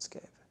market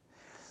landscape.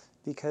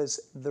 Because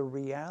the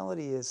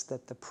reality is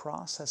that the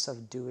process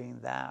of doing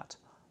that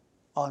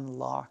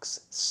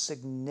unlocks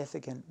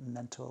significant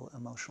mental,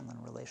 emotional,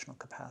 and relational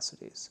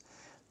capacities.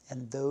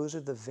 And those are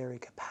the very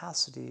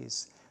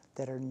capacities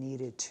that are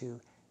needed to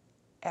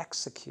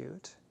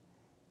execute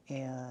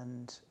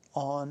and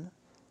on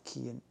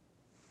key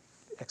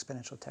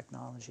exponential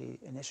technology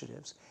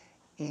initiatives,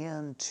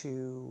 and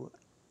to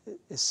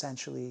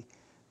essentially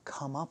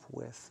come up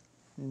with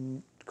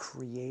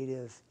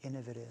creative,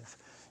 innovative,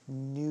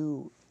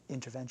 new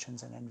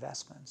interventions and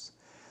investments.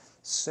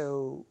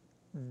 So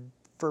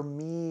for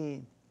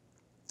me,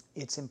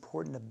 it's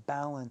important to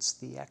balance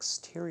the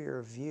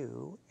exterior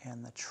view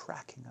and the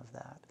tracking of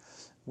that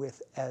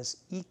with as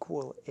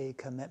equal a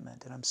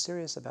commitment, and I'm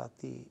serious about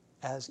the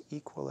as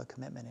equal a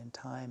commitment in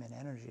time and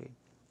energy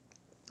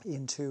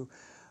into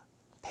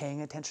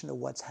paying attention to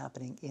what's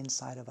happening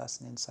inside of us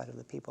and inside of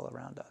the people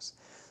around us,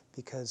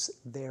 because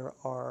there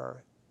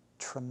are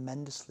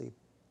tremendously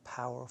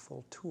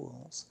powerful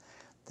tools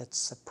that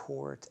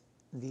support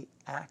the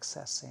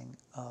accessing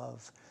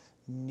of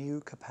new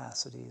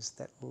capacities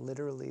that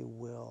literally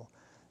will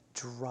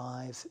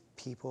drive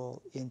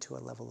people into a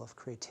level of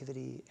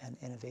creativity and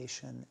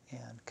innovation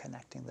and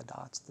connecting the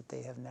dots that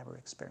they have never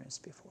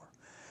experienced before.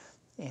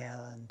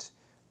 And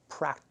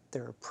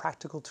there are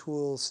practical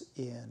tools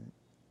in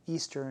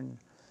Eastern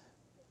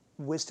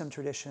wisdom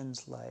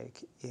traditions,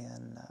 like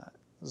in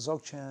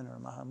Dzogchen or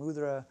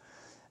Mahamudra,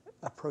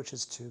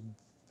 approaches to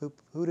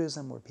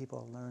Buddhism, where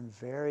people learn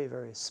very,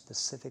 very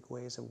specific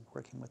ways of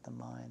working with the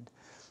mind.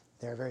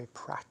 There are very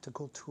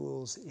practical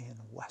tools in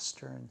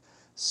Western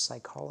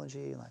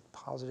psychology, like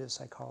positive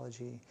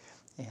psychology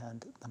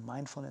and the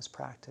mindfulness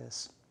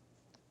practice,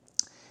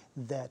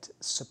 that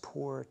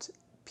support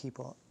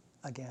people,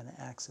 again,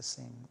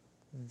 accessing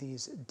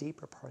these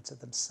deeper parts of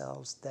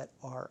themselves that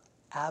are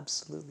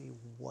absolutely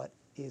what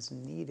is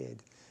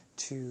needed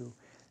to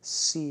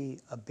see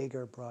a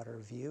bigger, broader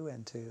view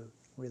and to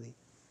really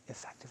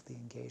effectively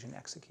engage and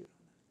execute.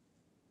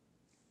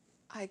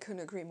 I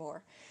couldn't agree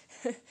more.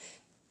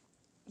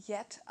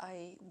 Yet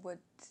I would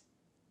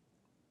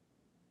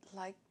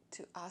like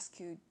to ask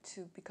you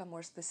to become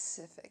more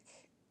specific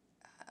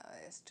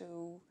as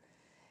to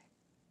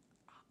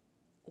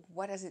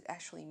what does it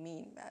actually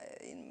mean.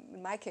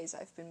 In my case,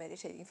 I've been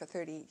meditating for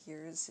 38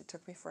 years. It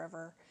took me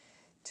forever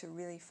to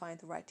really find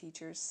the right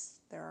teachers.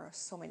 There are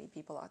so many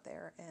people out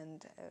there,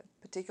 and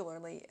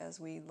particularly as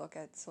we look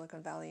at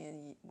Silicon Valley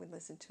and we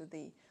listen to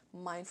the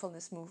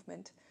mindfulness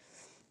movement,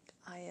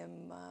 I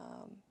am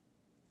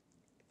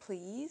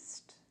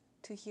pleased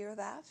to hear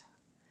that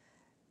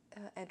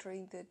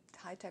entering the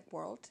high-tech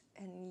world,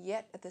 and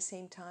yet at the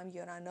same time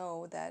you and I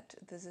know that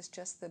this is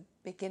just the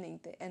beginning,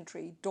 the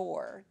entry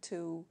door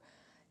to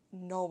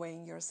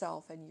knowing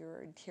yourself and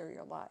your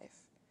interior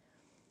life.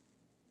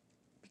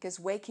 Because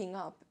waking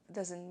up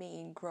doesn't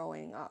mean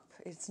growing up.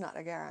 It's not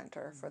a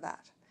guarantor for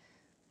that.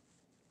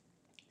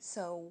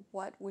 So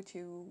what would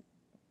you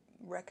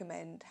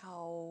recommend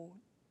how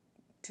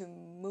to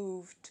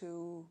move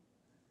to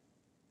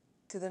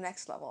the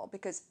next level?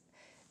 Because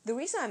the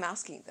reason I'm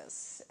asking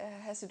this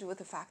has to do with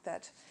the fact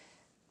that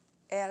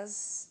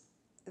as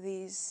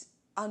these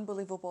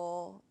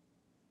unbelievable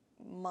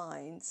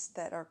minds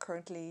that are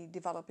currently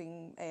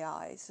developing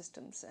AI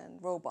systems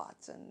and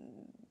robots and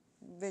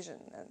vision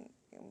and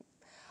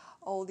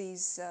all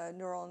these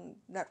neural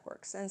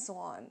networks and so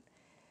on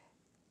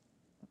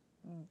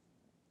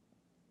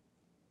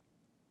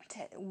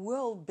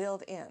will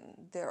build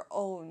in their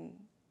own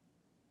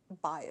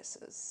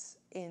biases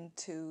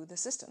into the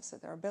systems that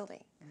they're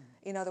building.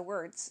 In other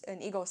words,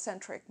 an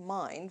egocentric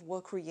mind will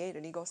create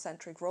an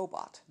egocentric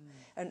robot.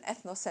 An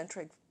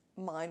ethnocentric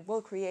mind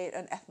will create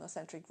an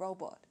ethnocentric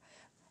robot.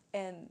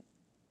 And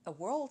a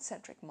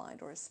world-centric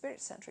mind or a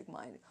spirit-centric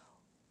mind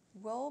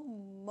will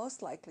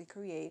most likely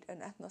create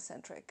an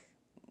ethnocentric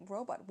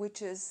robot,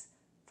 which is,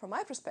 from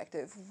my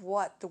perspective,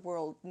 what the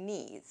world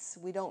needs.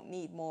 We don't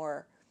need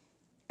more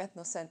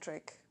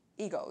ethnocentric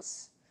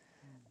egos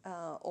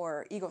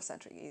or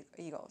egocentric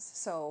egos.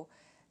 So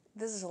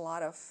this is a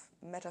lot of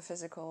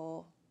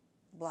metaphysical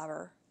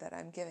blabber that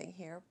I'm giving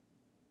here,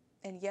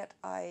 and yet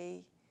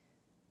I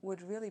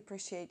would really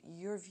appreciate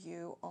your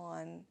view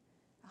on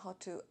how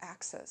to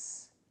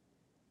access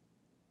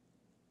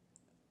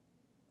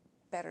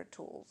better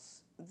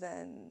tools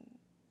than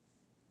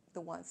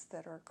the ones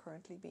that are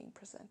currently being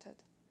presented.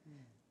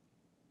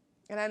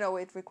 And I know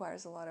it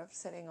requires a lot of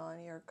sitting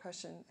on your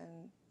cushion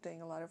and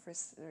doing a lot of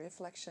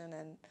reflection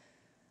and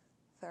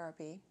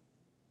therapy,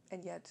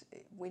 and yet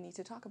we need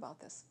to talk about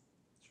this.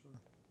 Sure.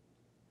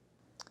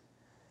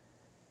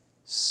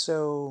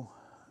 So,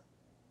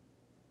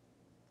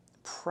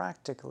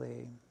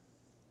 practically,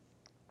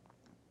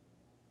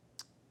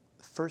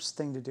 the first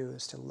thing to do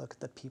is to look at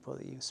the people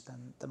that you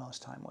spend the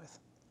most time with,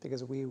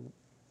 because we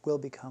will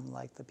become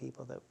like the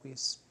people that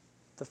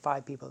the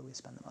 5 people that we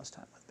spend the most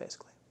time with,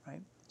 basically,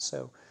 right?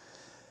 So,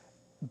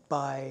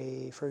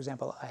 for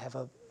example, I have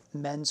a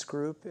men's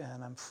group,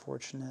 and I'm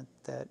fortunate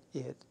that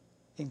it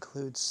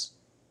includes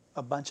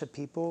a bunch of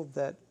people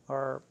that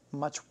are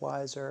much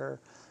wiser,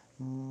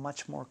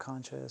 much more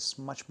conscious,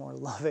 much more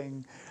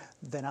loving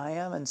than I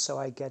am, and so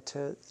I get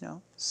to,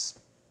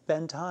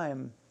 spend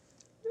time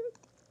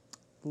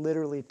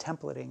literally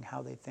templating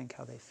how they think,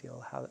 how they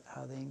feel,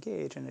 how they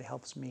engage, and it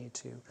helps me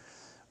to,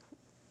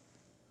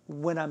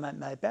 when I'm at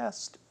my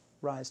best,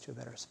 rise to a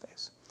better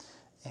space.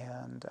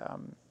 And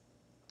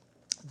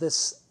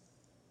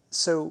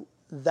so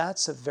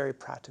that's a very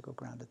practical,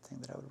 grounded thing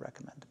that I would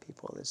recommend to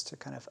people, is to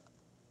kind of,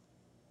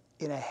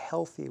 in a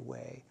healthy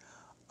way,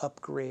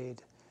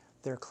 upgrade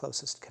their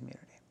closest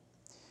community.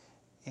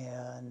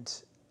 And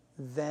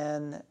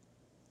then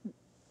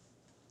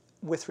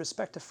with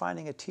respect to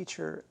finding a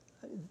teacher,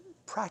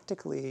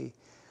 practically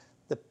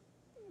the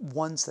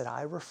ones that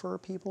I refer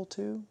people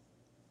to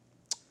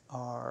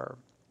are,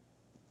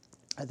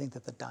 I think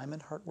that the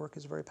diamond heart work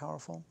is very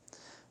powerful.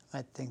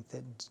 I think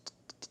that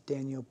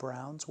Daniel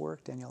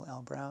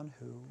L. Brown,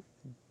 who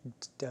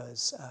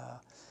does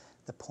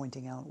the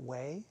pointing out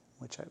way,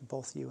 which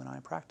both you and I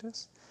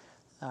practice,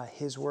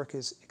 his work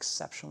is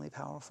exceptionally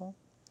powerful.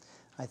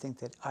 I think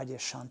that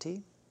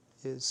Adyashanti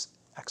is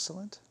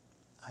excellent.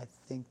 I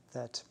think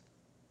that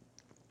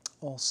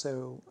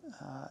also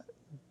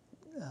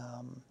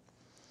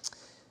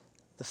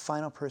the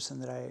final person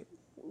that I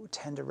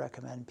tend to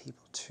recommend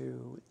people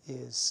to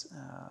is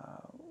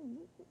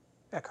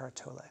Eckhart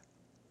Tolle.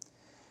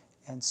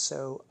 And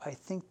so I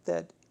think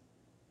that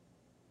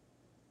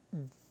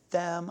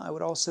I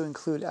would also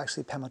include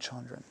actually Pema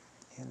Chandran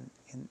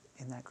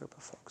in that group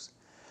of folks.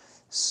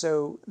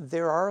 So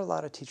there are a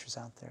lot of teachers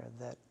out there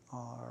that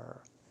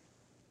are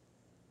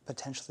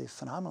potentially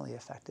phenomenally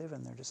effective,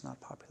 and they're just not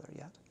popular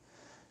yet.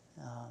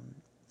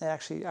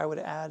 Actually, I would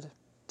add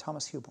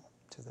Thomas Hubel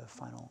to the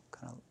final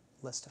kind of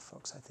list of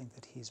folks. I think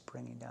that he's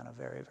bringing down a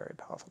very, very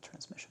powerful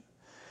transmission.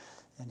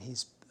 And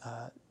he's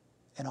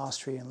in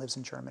Austria and lives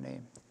in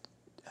Germany,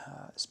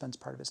 spends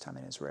part of his time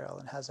in Israel,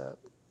 and has a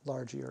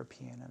large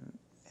European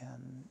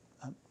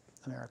and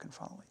American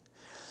following.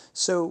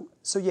 So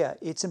yeah,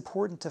 it's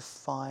important to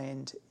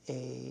find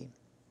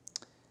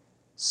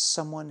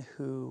someone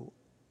who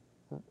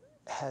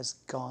has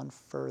gone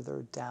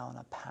further down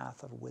a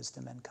path of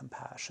wisdom and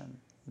compassion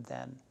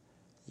than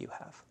you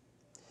have.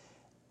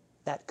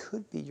 That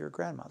could be your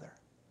grandmother.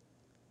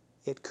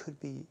 It could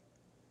be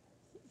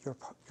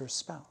your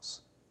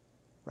spouse,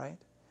 right?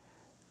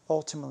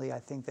 Ultimately, I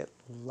think that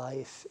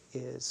life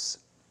is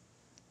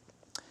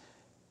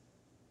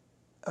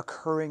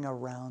occurring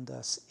around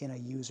us in a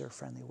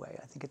user-friendly way.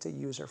 I think it's a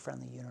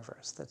user-friendly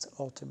universe that's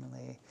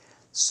ultimately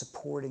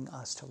supporting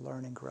us to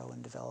learn and grow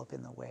and develop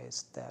in the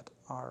ways that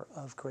are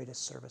of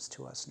greatest service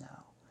to us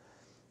now.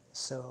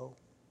 So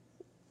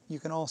you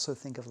can also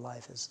think of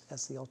life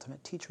as the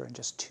ultimate teacher and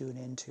just tune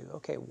into,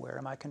 okay, where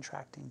am I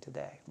contracting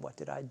today? What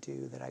did I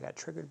do that I got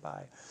triggered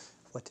by?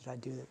 What did I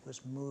do that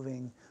was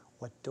moving?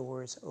 What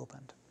doors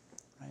opened?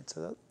 Right?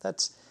 So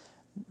that's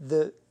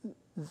the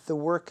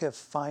work of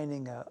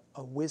finding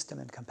a wisdom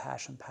and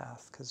compassion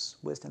path, because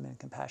wisdom and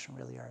compassion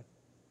really are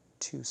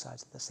two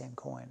sides of the same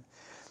coin,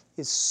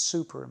 is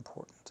super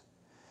important.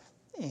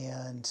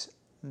 And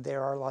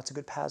there are lots of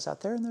good paths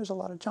out there, and there's a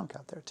lot of junk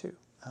out there too,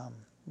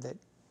 that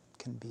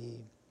can be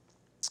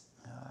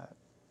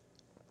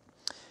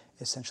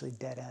essentially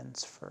dead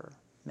ends for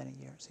many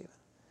years even.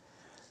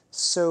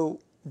 So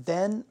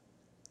then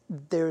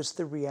there's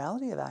the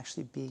reality of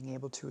actually being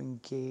able to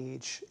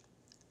engage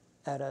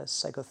at a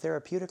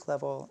psychotherapeutic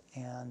level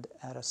and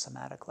at a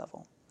somatic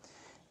level.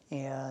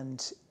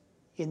 And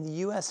in the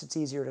US, it's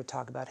easier to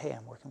talk about, hey,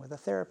 I'm working with a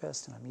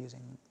therapist and I'm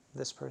using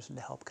this person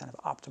to help kind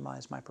of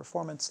optimize my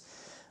performance.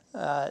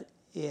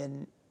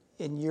 In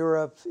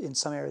Europe, in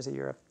some areas of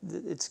Europe,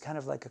 it's kind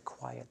of like a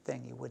quiet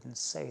thing. You wouldn't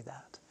say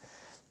that,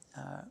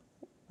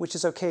 which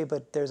is okay,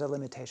 but there's a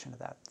limitation to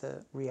that.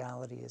 The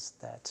reality is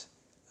that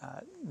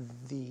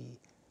the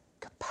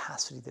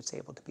capacity that's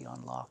able to be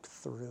unlocked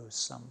through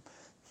some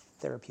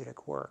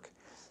therapeutic work,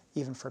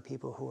 even for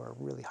people who are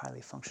really highly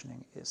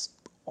functioning, is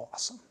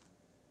awesome.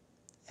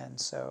 And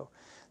so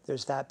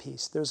there's that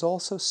piece. There's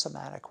also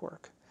somatic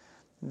work.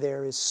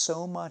 There is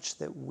so much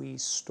that we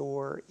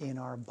store in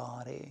our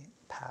body,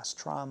 past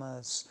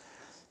traumas,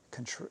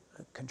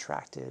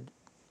 contracted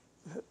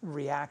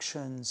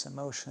reactions,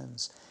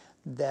 emotions,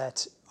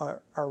 that are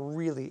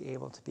really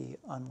able to be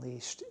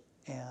unleashed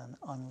and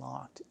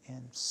unlocked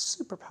in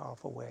super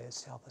powerful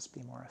ways to help us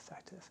be more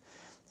effective.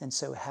 And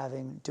so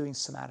doing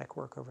somatic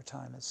work over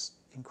time is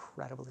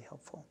incredibly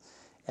helpful.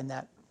 And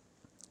that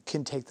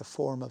can take the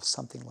form of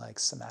something like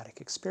somatic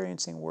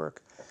experiencing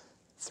work,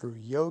 through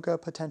yoga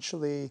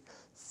potentially,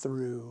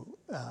 through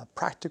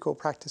practical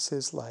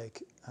practices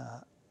like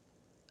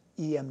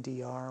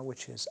EMDR,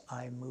 which is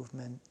eye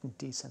movement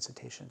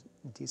desensitization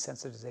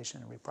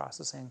and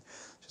reprocessing,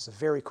 which is a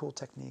very cool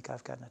technique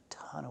I've gotten a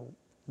ton of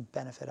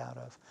benefit out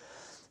of.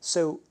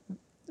 So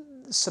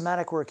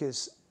somatic work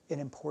is an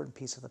important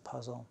piece of the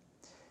puzzle.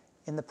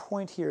 And the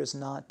point here is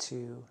not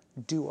to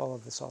do all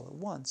of this all at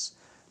once,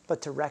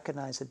 but to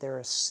recognize that there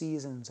are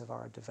seasons of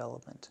our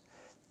development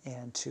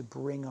and to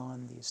bring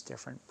on these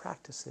different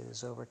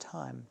practices over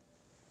time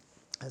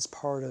as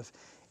part of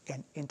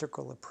an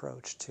integral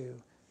approach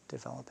to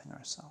developing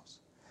ourselves.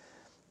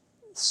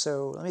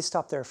 So let me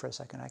stop there for a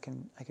second. I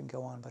can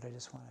go on, but I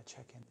just want to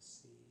check in to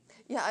see.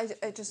 Yeah, I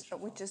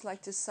would just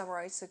like to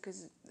summarize,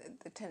 because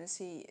the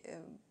tendency,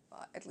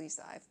 at least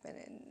I've been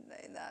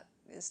in that,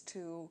 is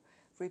to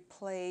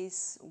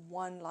replace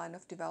one line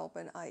of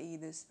development, i.e.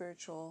 the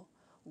spiritual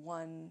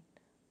one,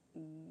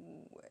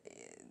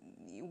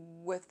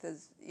 with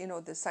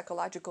the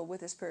psychological with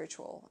the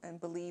spiritual, and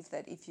believe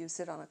that if you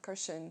sit on a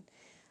cushion,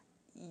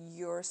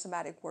 your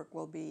somatic work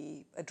will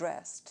be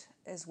addressed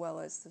as well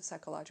as the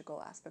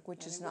psychological aspect,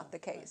 which is not the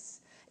case.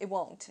 It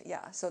won't,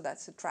 yeah. So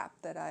that's a trap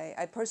that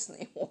I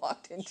personally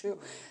walked into.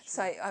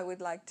 So I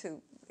would like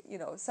to,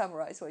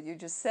 summarize what you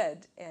just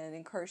said and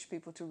encourage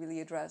people to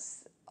really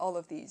address all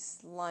of these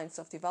lines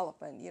of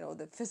development,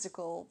 the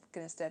physical,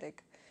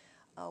 kinesthetic,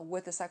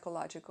 with the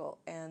psychological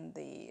and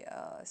the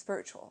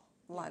spiritual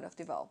line of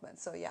development.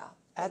 So yeah.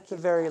 At the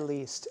very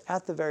least,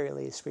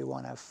 we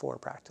want to have 4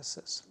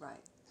 practices. Right.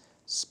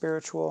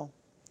 Spiritual,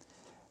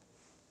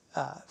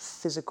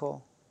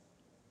 physical,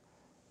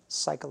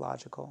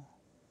 psychological,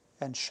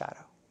 and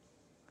shadow.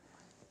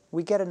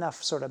 We get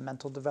enough sort of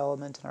mental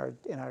development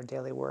in our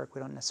daily work.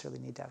 We don't necessarily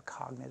need to have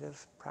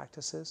cognitive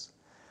practices.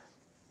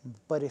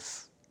 But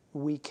if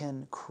we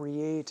can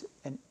create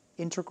an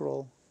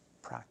integral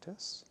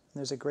practice,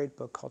 there's a great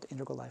book called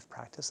Integral Life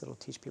Practice that'll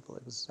teach people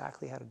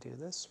exactly how to do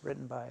this,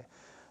 written by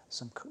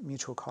some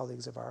mutual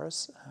colleagues of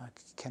ours,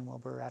 Ken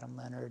Wilber, Adam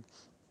Leonard,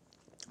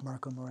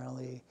 Marco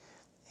Morelli,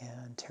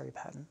 and Terry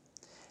Patton.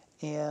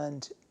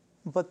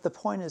 But the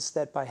point is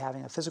that by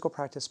having a physical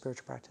practice,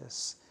 spiritual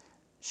practice,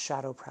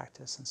 shadow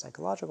practice, and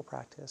psychological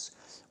practice,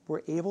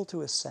 we're able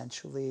to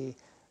essentially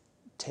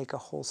take a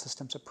whole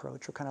systems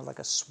approach, or kind of like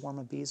a swarm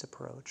of bees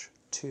approach,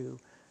 to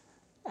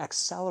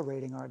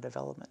accelerating our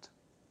development.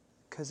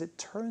 Because it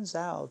turns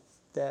out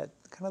that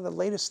kind of the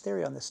latest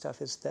theory on this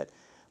stuff is that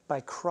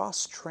by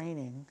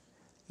cross-training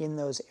in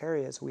those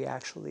areas, we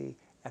actually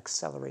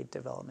accelerate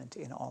development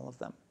in all of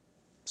them.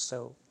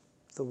 So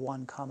the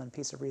one common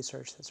piece of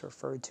research that's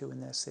referred to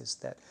in this is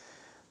that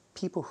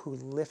people who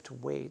lift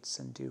weights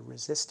and do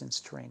resistance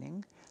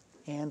training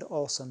and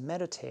also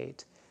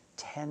meditate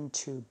tend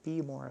to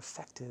be more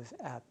effective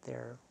at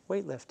their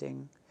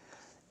weightlifting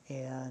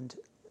and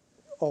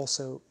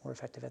also more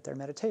effective at their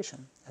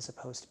meditation, as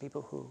opposed to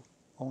people who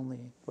only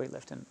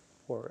weightlift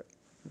or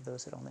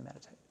those that only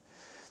meditate.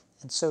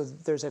 And so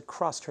there's a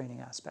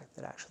cross-training aspect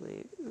that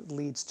actually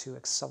leads to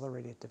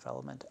accelerated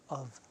development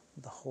of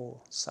the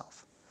whole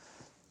self.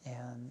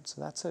 And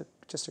so that's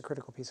just a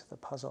critical piece of the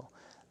puzzle.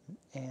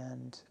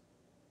 And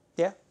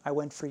yeah, I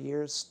went for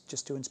years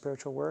just doing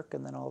spiritual work,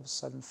 and then all of a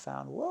sudden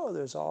found, whoa,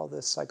 there's all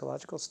this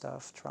psychological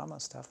stuff, trauma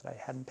stuff that I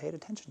hadn't paid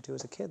attention to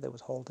as a kid that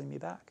was holding me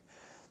back.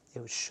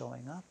 It was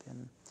showing up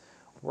in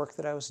work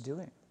that I was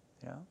doing.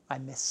 I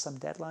missed some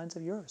deadlines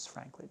of yours,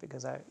 frankly,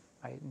 because I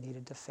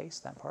needed to face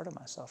that part of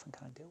myself and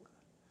kind of deal with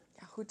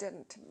it. Yeah, who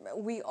didn't?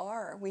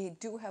 We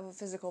do have a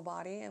physical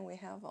body, and we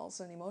have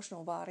also an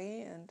emotional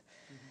body, and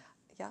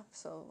yeah,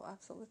 so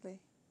absolutely.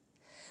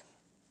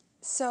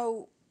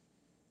 So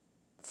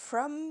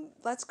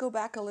let's go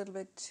back a little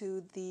bit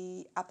to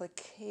the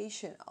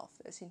application of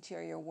this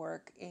interior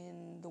work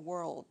in the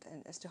world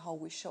and as to how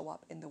we show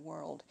up in the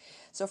world.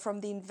 So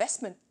from the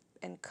investment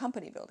and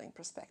company building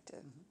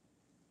perspective,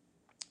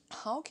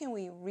 how can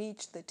we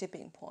reach the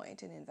tipping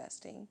point in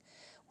investing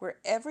where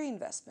every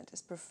investment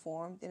is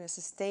performed in a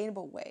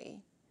sustainable way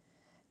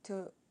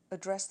to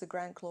address the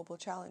grand global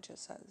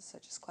challenges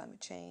such as climate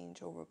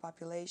change,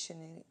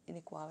 overpopulation,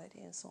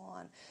 inequality, and so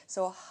on?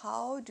 So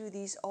how do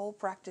these all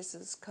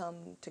practices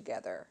come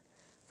together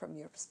from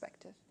your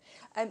perspective?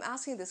 I'm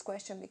asking this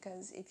question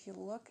because if you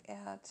look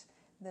at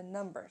the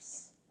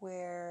numbers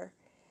where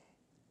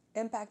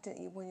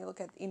when you look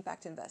at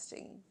impact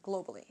investing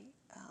globally,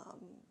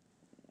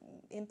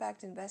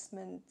 impact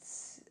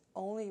investments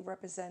only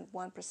represent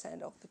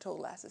 1% of the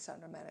total assets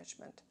under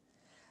management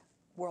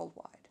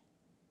worldwide,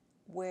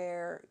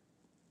 where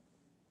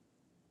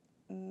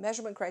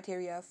measurement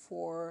criteria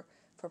for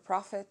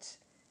profit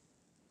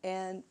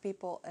and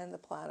people and the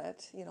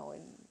planet,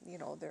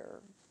 their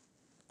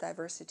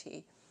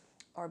diversity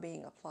are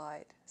being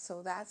applied.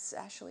 So that's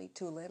actually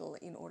too little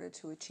in order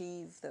to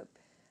achieve the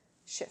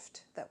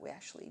shift that we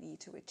actually need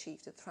to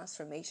achieve, the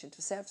transformation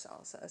to save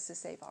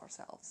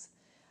ourselves,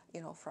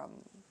 from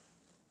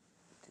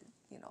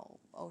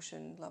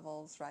ocean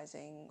levels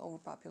rising,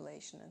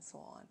 overpopulation, and so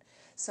on.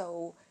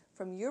 So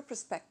from your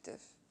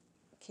perspective,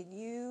 can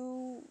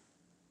you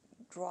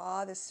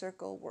draw the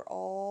circle where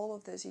all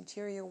of this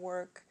interior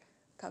work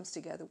comes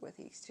together with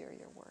the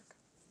exterior work?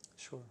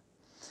 Sure.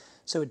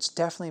 So it's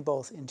definitely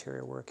both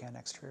interior work and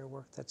exterior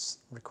work that's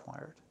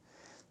required.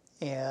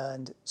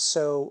 And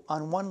so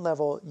on one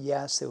level,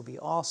 yes, it would be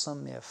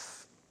awesome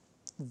if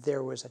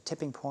there was a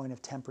tipping point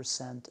of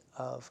 10%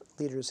 of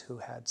leaders who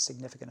had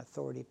significant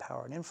authority,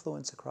 power, and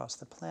influence across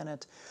the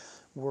planet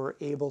were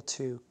able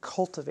to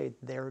cultivate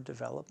their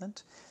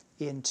development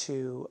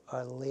into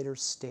a later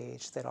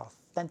stage that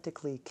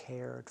authentically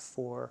cared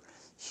for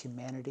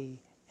humanity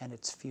and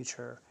its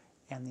future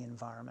and the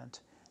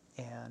environment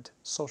and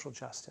social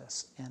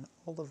justice and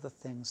all of the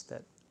things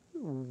that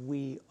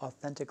we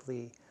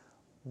authentically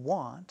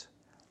want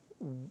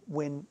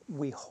when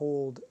we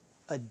hold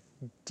a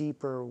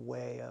deeper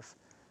way of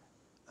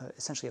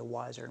essentially a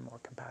wiser and more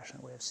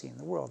compassionate way of seeing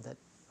the world that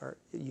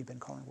you've been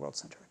calling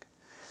world-centric.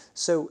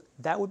 So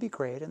that would be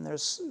great, and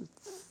there's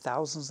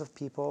thousands of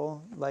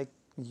people like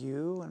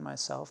you and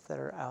myself that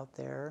are out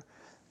there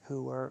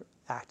who are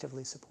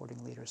actively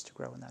supporting leaders to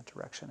grow in that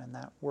direction, and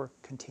that work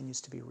continues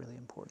to be really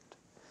important.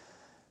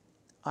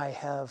 I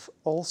have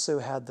also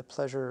had the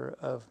pleasure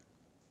of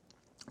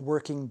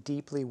working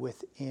deeply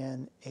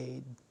within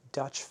a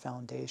Dutch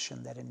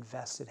foundation that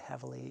invested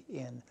heavily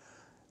in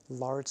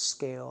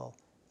large-scale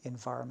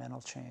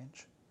environmental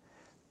change.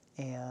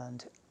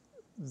 And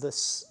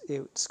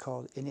it's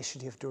called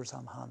Initiative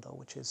Duurzaam Handel,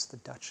 which is the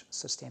Dutch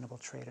Sustainable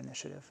Trade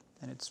Initiative.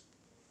 And it's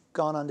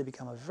gone on to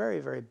become a very,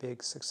 very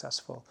big,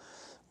 successful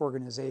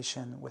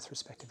organization with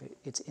respect to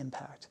its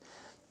impact.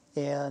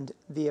 And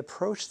the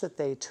approach that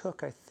they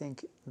took, I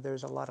think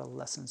there's a lot of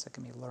lessons that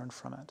can be learned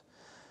from it.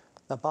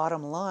 The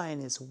bottom line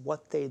is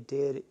what they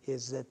did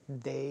is that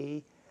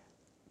they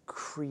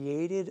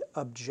created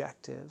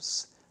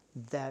objectives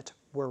that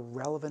were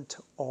relevant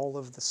to all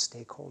of the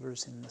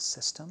stakeholders in the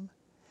system,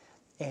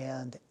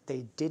 and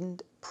they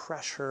didn't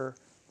pressure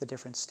the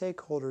different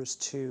stakeholders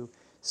to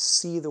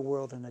see the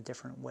world in a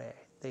different way.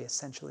 They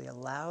essentially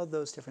allowed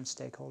those different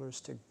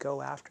stakeholders to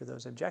go after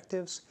those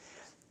objectives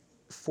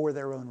for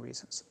their own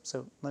reasons.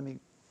 So let me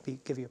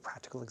give you a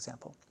practical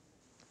example.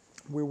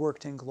 We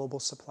worked in global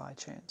supply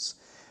chains,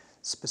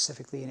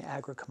 specifically in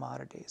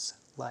agri-commodities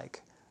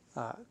like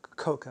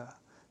cocoa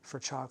for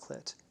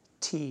chocolate,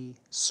 tea,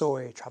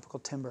 soy, tropical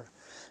timber,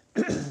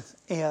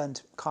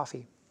 and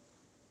coffee.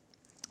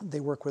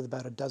 They work with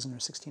about a dozen or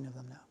 16 of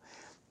them now.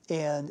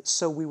 And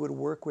so we would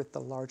work with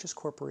the largest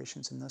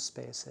corporations in those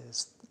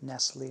spaces,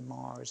 Nestle,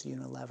 Mars,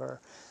 Unilever,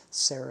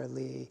 Sara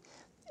Lee,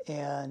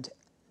 and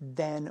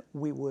then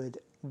we would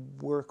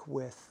work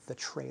with the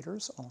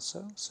traders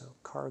also, so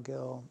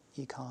Cargill,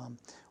 Ecom,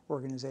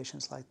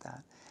 organizations like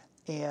that.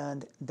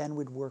 And then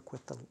we'd work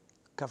with the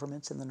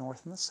governments in the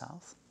north and the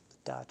south,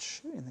 the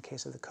Dutch. In the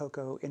case of the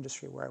cocoa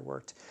industry where I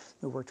worked,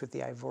 we worked with the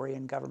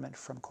Ivorian government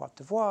from Côte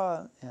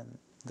d'Ivoire and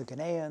the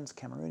Ghanaians,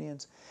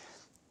 Cameroonians.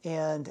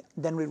 And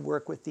then we'd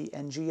work with the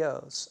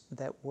NGOs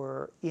that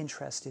were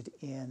interested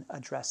in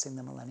addressing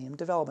the Millennium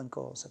Development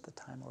Goals at the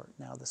time, or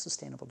now the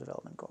Sustainable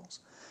Development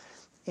Goals.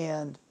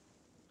 And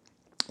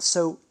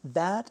so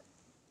that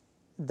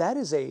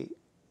is a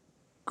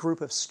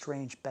group of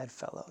strange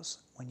bedfellows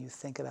when you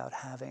think about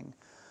having,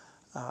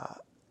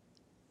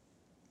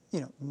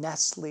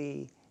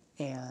 Nestle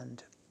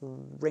and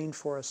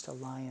Rainforest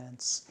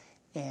Alliance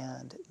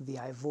and the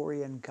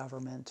Ivorian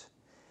government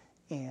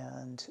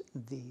and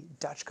the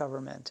Dutch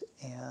government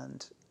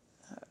and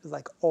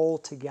like all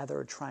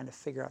together trying to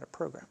figure out a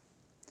program.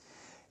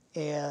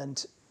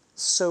 And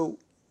so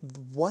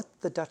what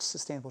the Dutch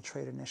Sustainable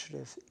Trade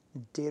Initiative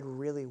did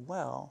really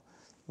well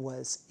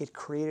was it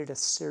created a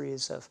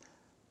series of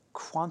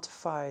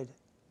quantified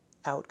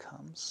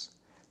outcomes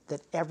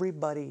that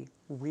everybody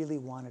really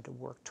wanted to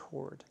work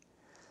toward.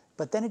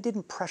 But then it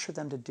didn't pressure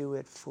them to do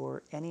it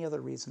for any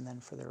other reason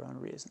than for their own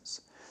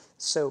reasons.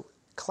 So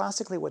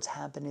classically what's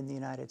happened in the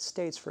United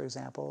States, for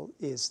example,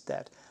 is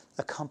that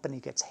a company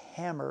gets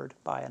hammered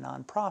by a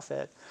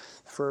nonprofit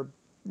for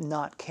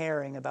not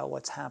caring about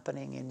what's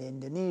happening in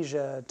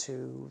Indonesia,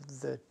 to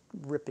the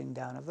ripping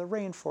down of the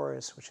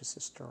rainforest, which is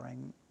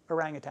destroying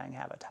orangutan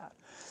habitat.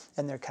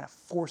 And they're kind of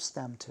forced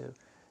them to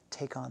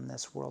take on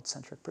this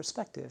world-centric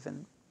perspective.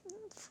 And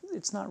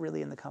it's not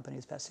really in the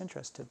company's best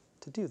interest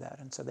to do that,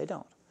 and so they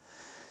don't.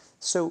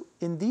 So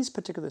in these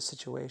particular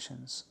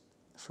situations,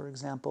 for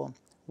example,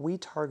 we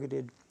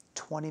targeted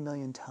 20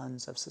 million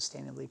tons of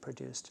sustainably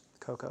produced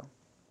cocoa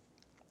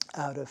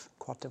out of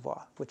Côte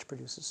d'Ivoire, which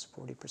produces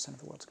 40% of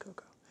the world's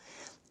cocoa.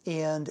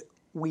 And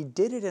we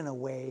did it in a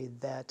way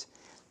that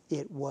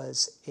it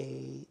was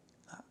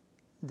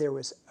there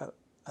was a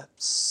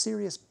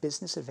serious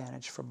business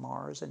advantage for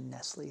Mars and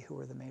Nestle, who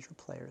were the major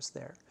players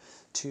there,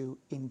 to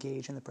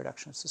engage in the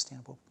production of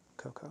sustainable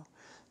cocoa,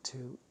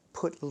 to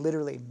put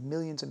literally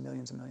millions and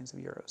millions and millions of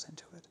euros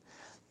into it.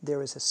 There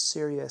was a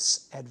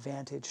serious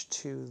advantage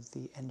to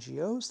the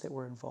NGOs that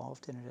were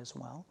involved in it as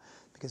well,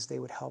 because they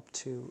would help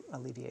to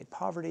alleviate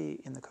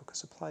poverty in the cocoa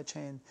supply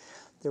chain.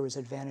 There was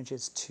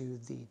advantages to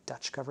the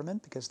Dutch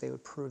government, because they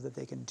would prove that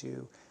they can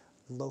do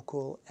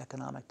local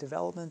economic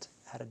development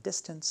at a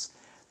distance,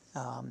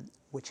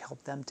 which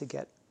helped them to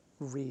get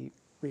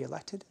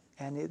re-elected.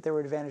 And there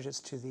were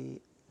advantages to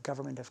the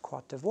government of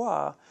Côte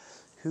d'Ivoire,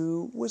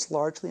 who was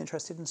largely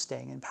interested in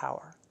staying in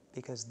power,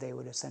 because they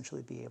would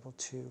essentially be able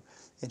to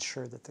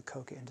ensure that the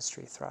cocoa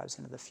industry thrives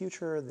into the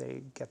future.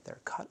 They get their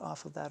cut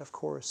off of that, of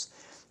course,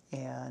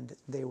 and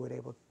they were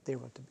able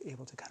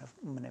to kind of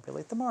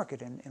manipulate the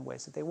market in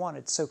ways that they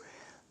wanted. So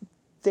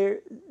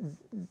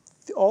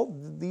all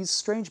these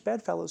strange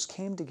bedfellows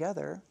came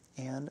together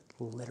and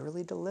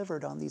literally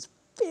delivered on these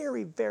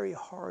very, very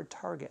hard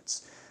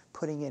targets,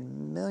 putting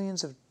in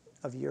millions of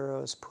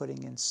euros,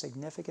 putting in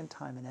significant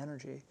time and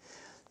energy.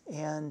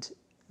 And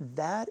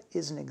that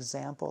is an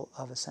example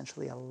of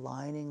essentially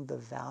aligning the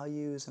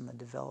values and the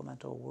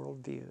developmental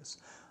worldviews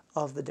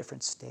of the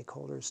different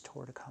stakeholders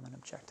toward a common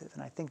objective.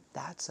 And I think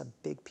that's a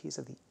big piece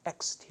of the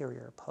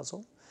exterior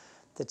puzzle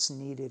that's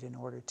needed in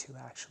order to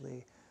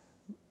actually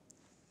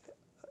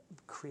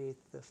create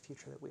the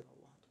future that we all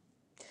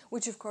want.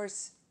 Which, of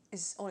course,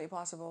 is only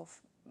possible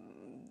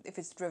if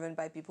it's driven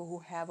by people who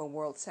have a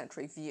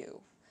world-centric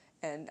view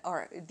and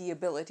are the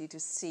ability to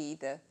see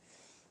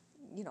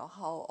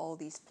how all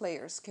these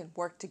players can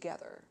work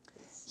together.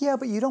 Yeah,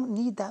 but you don't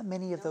need that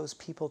many of those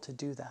people to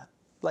do that.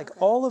 Like Okay.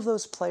 all of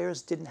those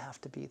players didn't have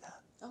to be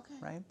that, Okay.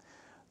 right?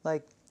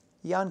 Like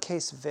Jan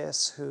Kees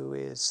Vis, who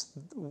is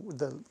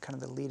the kind of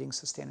the leading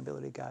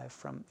sustainability guy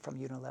from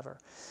Unilever,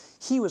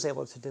 he was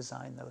able to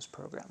design those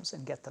programs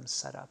and get them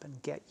set up and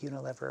get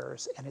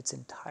Unilever and its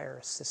entire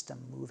system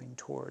moving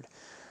toward.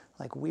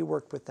 Like we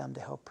worked with them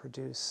to help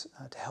produce,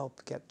 to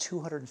help get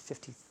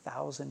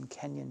 250,000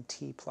 Kenyan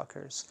tea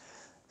pluckers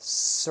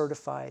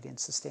certified in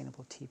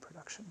sustainable tea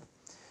production,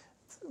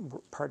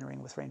 partnering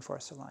with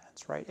Rainforest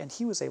Alliance, right? And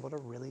he was able to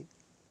really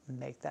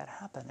make that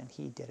happen, and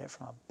he did it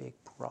from a big,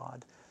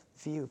 broad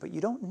view. But you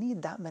don't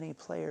need that many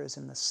players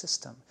in the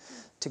system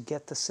to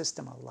get the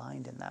system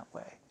aligned in that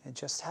way. It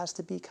just has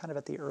to be kind of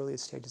at the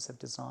earliest stages of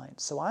design.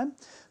 So I'm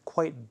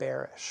quite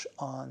bearish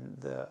on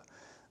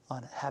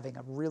having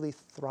a really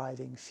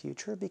thriving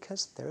future,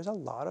 because there's a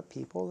lot of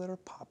people that are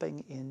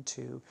popping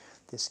into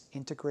this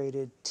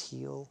integrated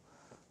teal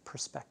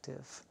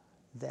perspective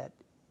that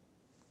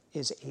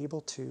is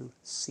able to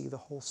see the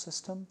whole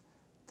system,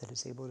 that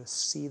is able to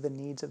see the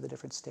needs of the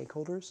different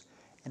stakeholders,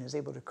 and is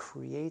able to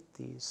create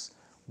these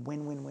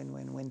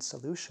win-win-win-win-win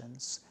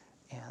solutions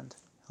and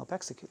help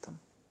execute them.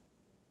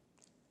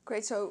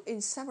 Great. So in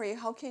summary,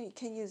 how can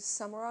you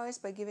summarize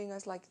by giving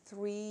us like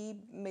 3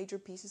 major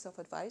pieces of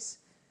advice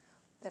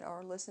that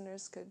our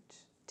listeners could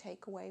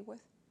take away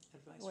with?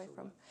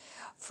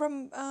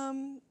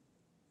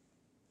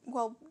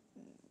 Well,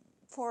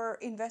 for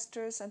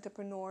investors,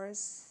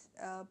 entrepreneurs,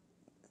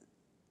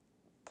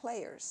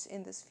 players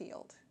in this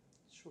field.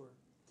 Sure.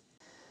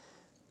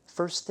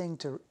 First thing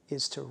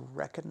is to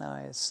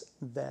recognize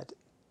that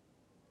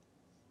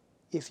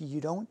if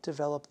you don't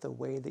develop the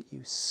way that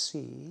you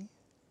see,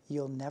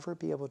 you'll never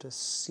be able to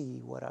see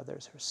what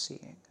others are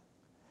seeing.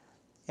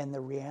 And the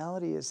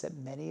reality is that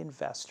many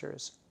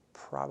investors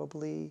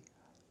probably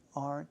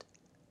aren't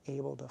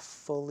able to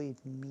fully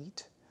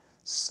meet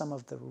some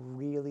of the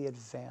really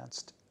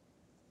advanced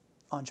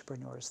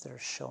entrepreneurs that are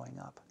showing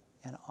up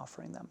and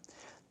offering them.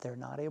 They're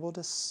not able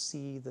to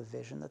see the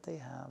vision that they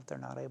have. They're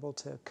not able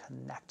to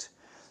connect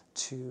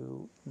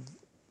to,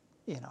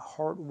 in a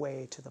heart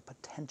way, to the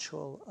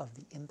potential of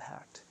the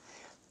impact.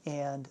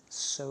 And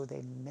so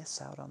they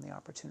miss out on the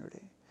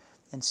opportunity.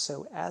 And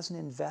so as an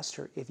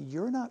investor, if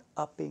you're not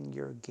upping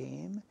your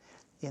game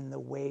in the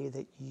way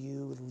that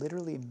you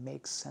literally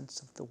make sense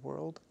of the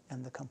world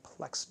and the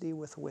complexity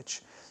with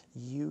which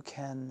you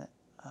can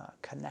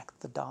connect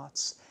the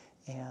dots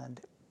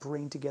and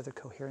bring together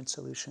coherent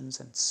solutions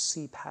and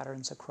see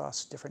patterns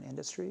across different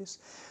industries,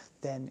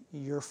 then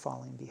you're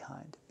falling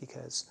behind,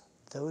 because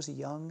those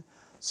young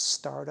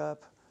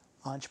startup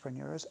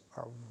entrepreneurs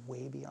are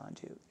way beyond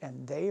you,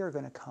 and they are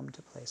going to come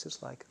to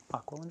places like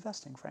Aquil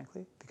Investing,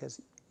 frankly, because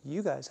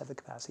you guys have the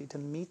capacity to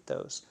meet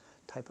those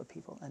type of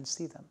people and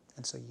see them,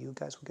 and so you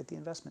guys will get the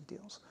investment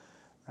deals,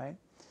 right?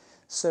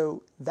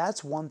 So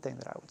that's one thing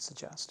that I would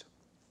suggest,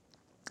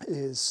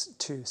 is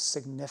to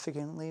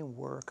significantly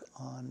work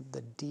on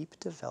the deep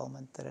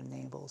development that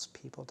enables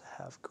people to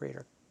have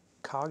greater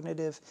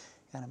cognitive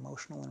and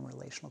emotional and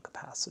relational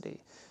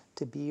capacity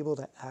to be able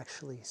to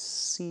actually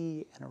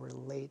see and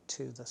relate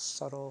to the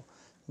subtle,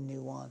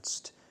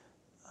 nuanced,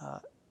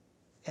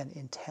 and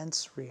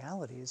intense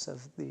realities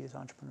of these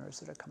entrepreneurs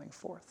that are coming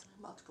forth.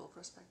 Multiple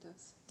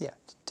perspectives. Yeah,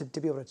 to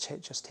be able to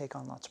just take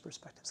on lots of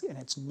perspectives. And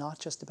it's not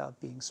just about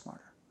being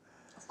smarter.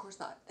 Of course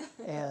not.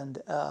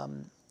 And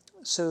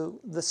so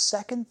the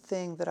second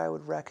thing that I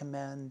would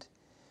recommend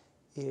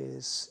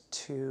is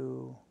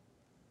to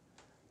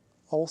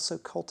also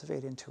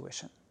cultivate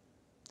intuition.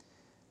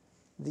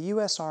 The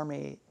U.S.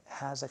 Army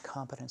has a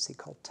competency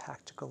called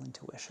tactical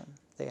intuition.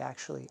 They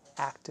actually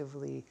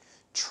actively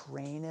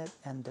train it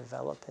and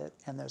develop it,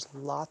 and there's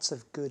lots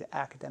of good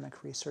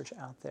academic research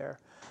out there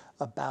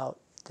about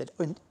that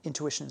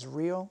intuition is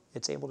real,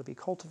 it's able to be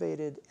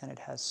cultivated, and it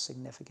has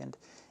significant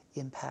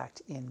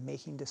impact in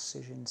making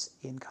decisions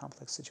in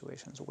complex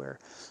situations where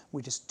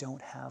we just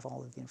don't have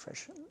all of the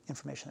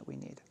information that we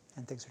need,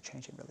 and things are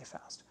changing really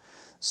fast.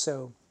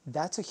 So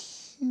that's a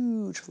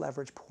huge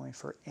leverage point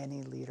for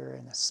any leader,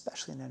 and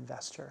especially an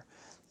investor,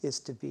 is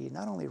to be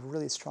not only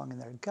really strong in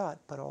their gut,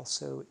 but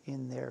also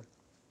in their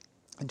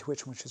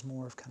intuition, which is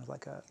more of kind of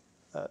like a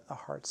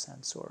heart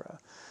sense, or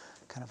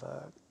a kind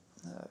of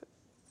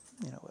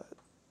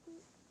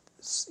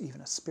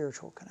even a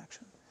spiritual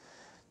connection.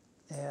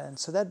 And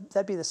so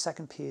that'd be the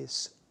second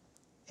piece.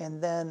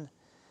 And then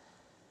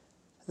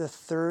the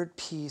third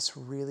piece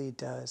really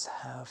does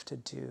have to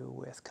do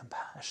with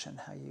compassion,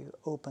 how you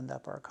opened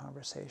up our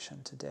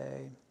conversation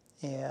today.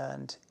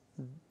 And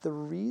the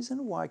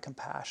reason why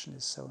compassion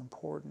is so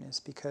important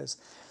is because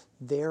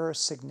there are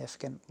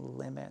significant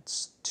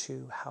limits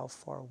to how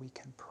far we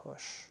can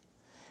push.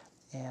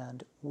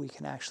 And we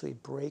can actually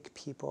break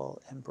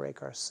people and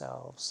break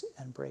ourselves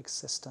and break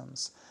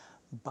systems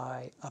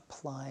by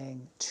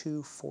applying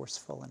too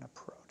forceful an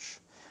approach.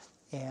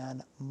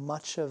 And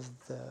much of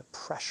the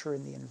pressure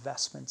in the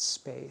investment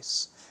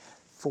space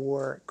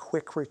for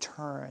quick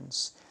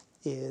returns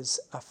is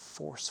a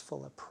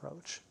forceful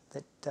approach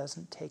that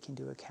doesn't take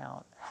into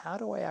account how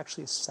do I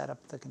actually set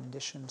up the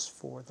conditions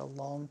for the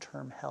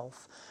long-term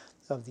health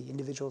of the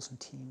individuals and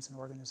teams and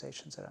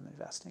organizations that I'm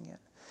investing in.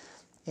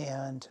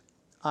 And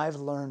I've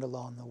learned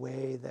along the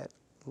way that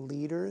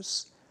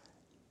leaders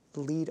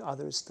lead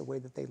others the way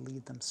that they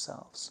lead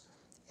themselves.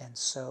 And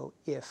so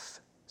if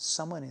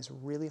someone is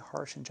really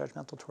harsh and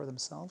judgmental toward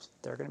themselves,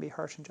 they're going to be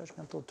harsh and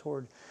judgmental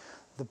toward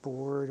the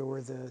board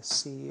or the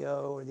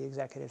CEO or the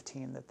executive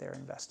team that they're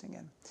investing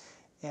in.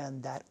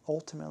 And that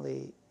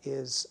ultimately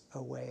is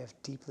a way of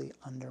deeply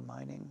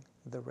undermining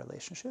the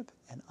relationship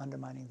and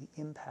undermining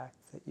the impact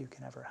that you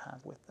can ever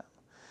have with them.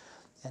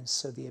 And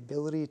so the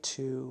ability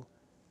to,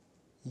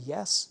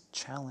 yes,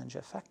 challenge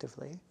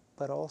effectively,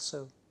 but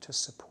also to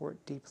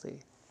support deeply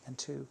and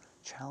to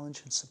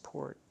challenge and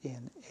support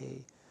in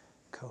a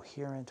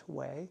coherent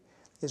way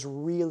is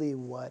really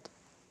what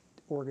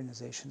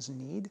organizations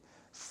need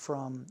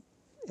from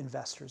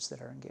investors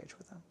that are engaged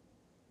with them.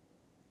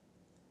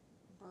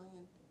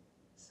 Brilliant.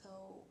 So,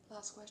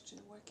 last question,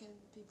 where can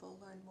people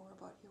learn more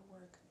about your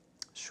work?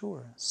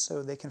 Sure.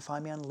 So they can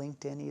find me on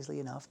LinkedIn easily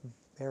enough,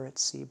 Barrett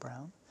C.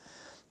 Brown.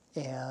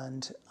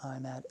 And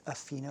I'm at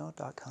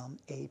apheno.com,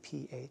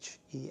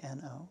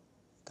 apheno.com,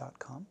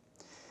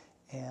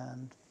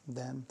 and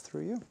then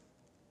through you.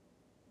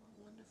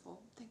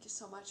 Wonderful. Thank you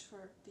so much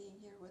for being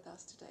here with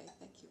us today.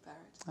 Thank you,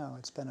 Barrett. Oh,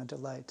 it's been a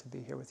delight to be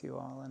here with you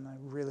all, and I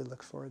really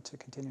look forward to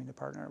continuing to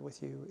partner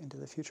with you into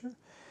the future.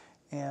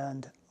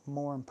 And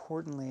more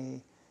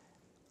importantly,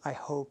 I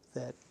hope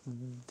that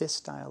this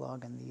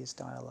dialogue and these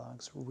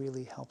dialogues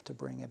really help to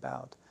bring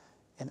about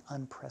an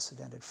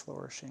unprecedented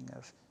flourishing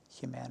of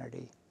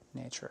humanity,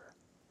 nature,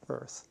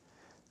 Earth,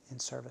 in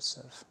service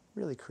of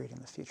really creating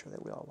the future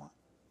that we all want.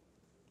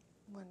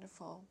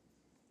 Wonderful.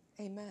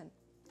 Amen.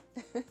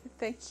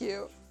 Thank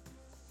you.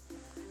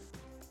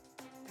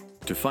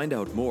 To find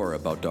out more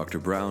about Dr.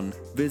 Brown,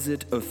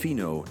 visit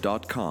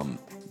apheno.com.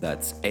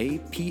 That's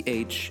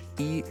apheno.com.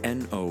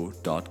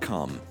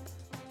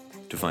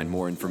 To find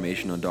more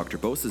information on Dr.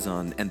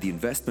 Bossezon and the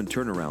investment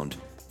turnaround,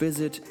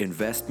 visit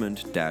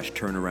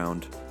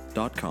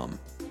investment-turnaround.com.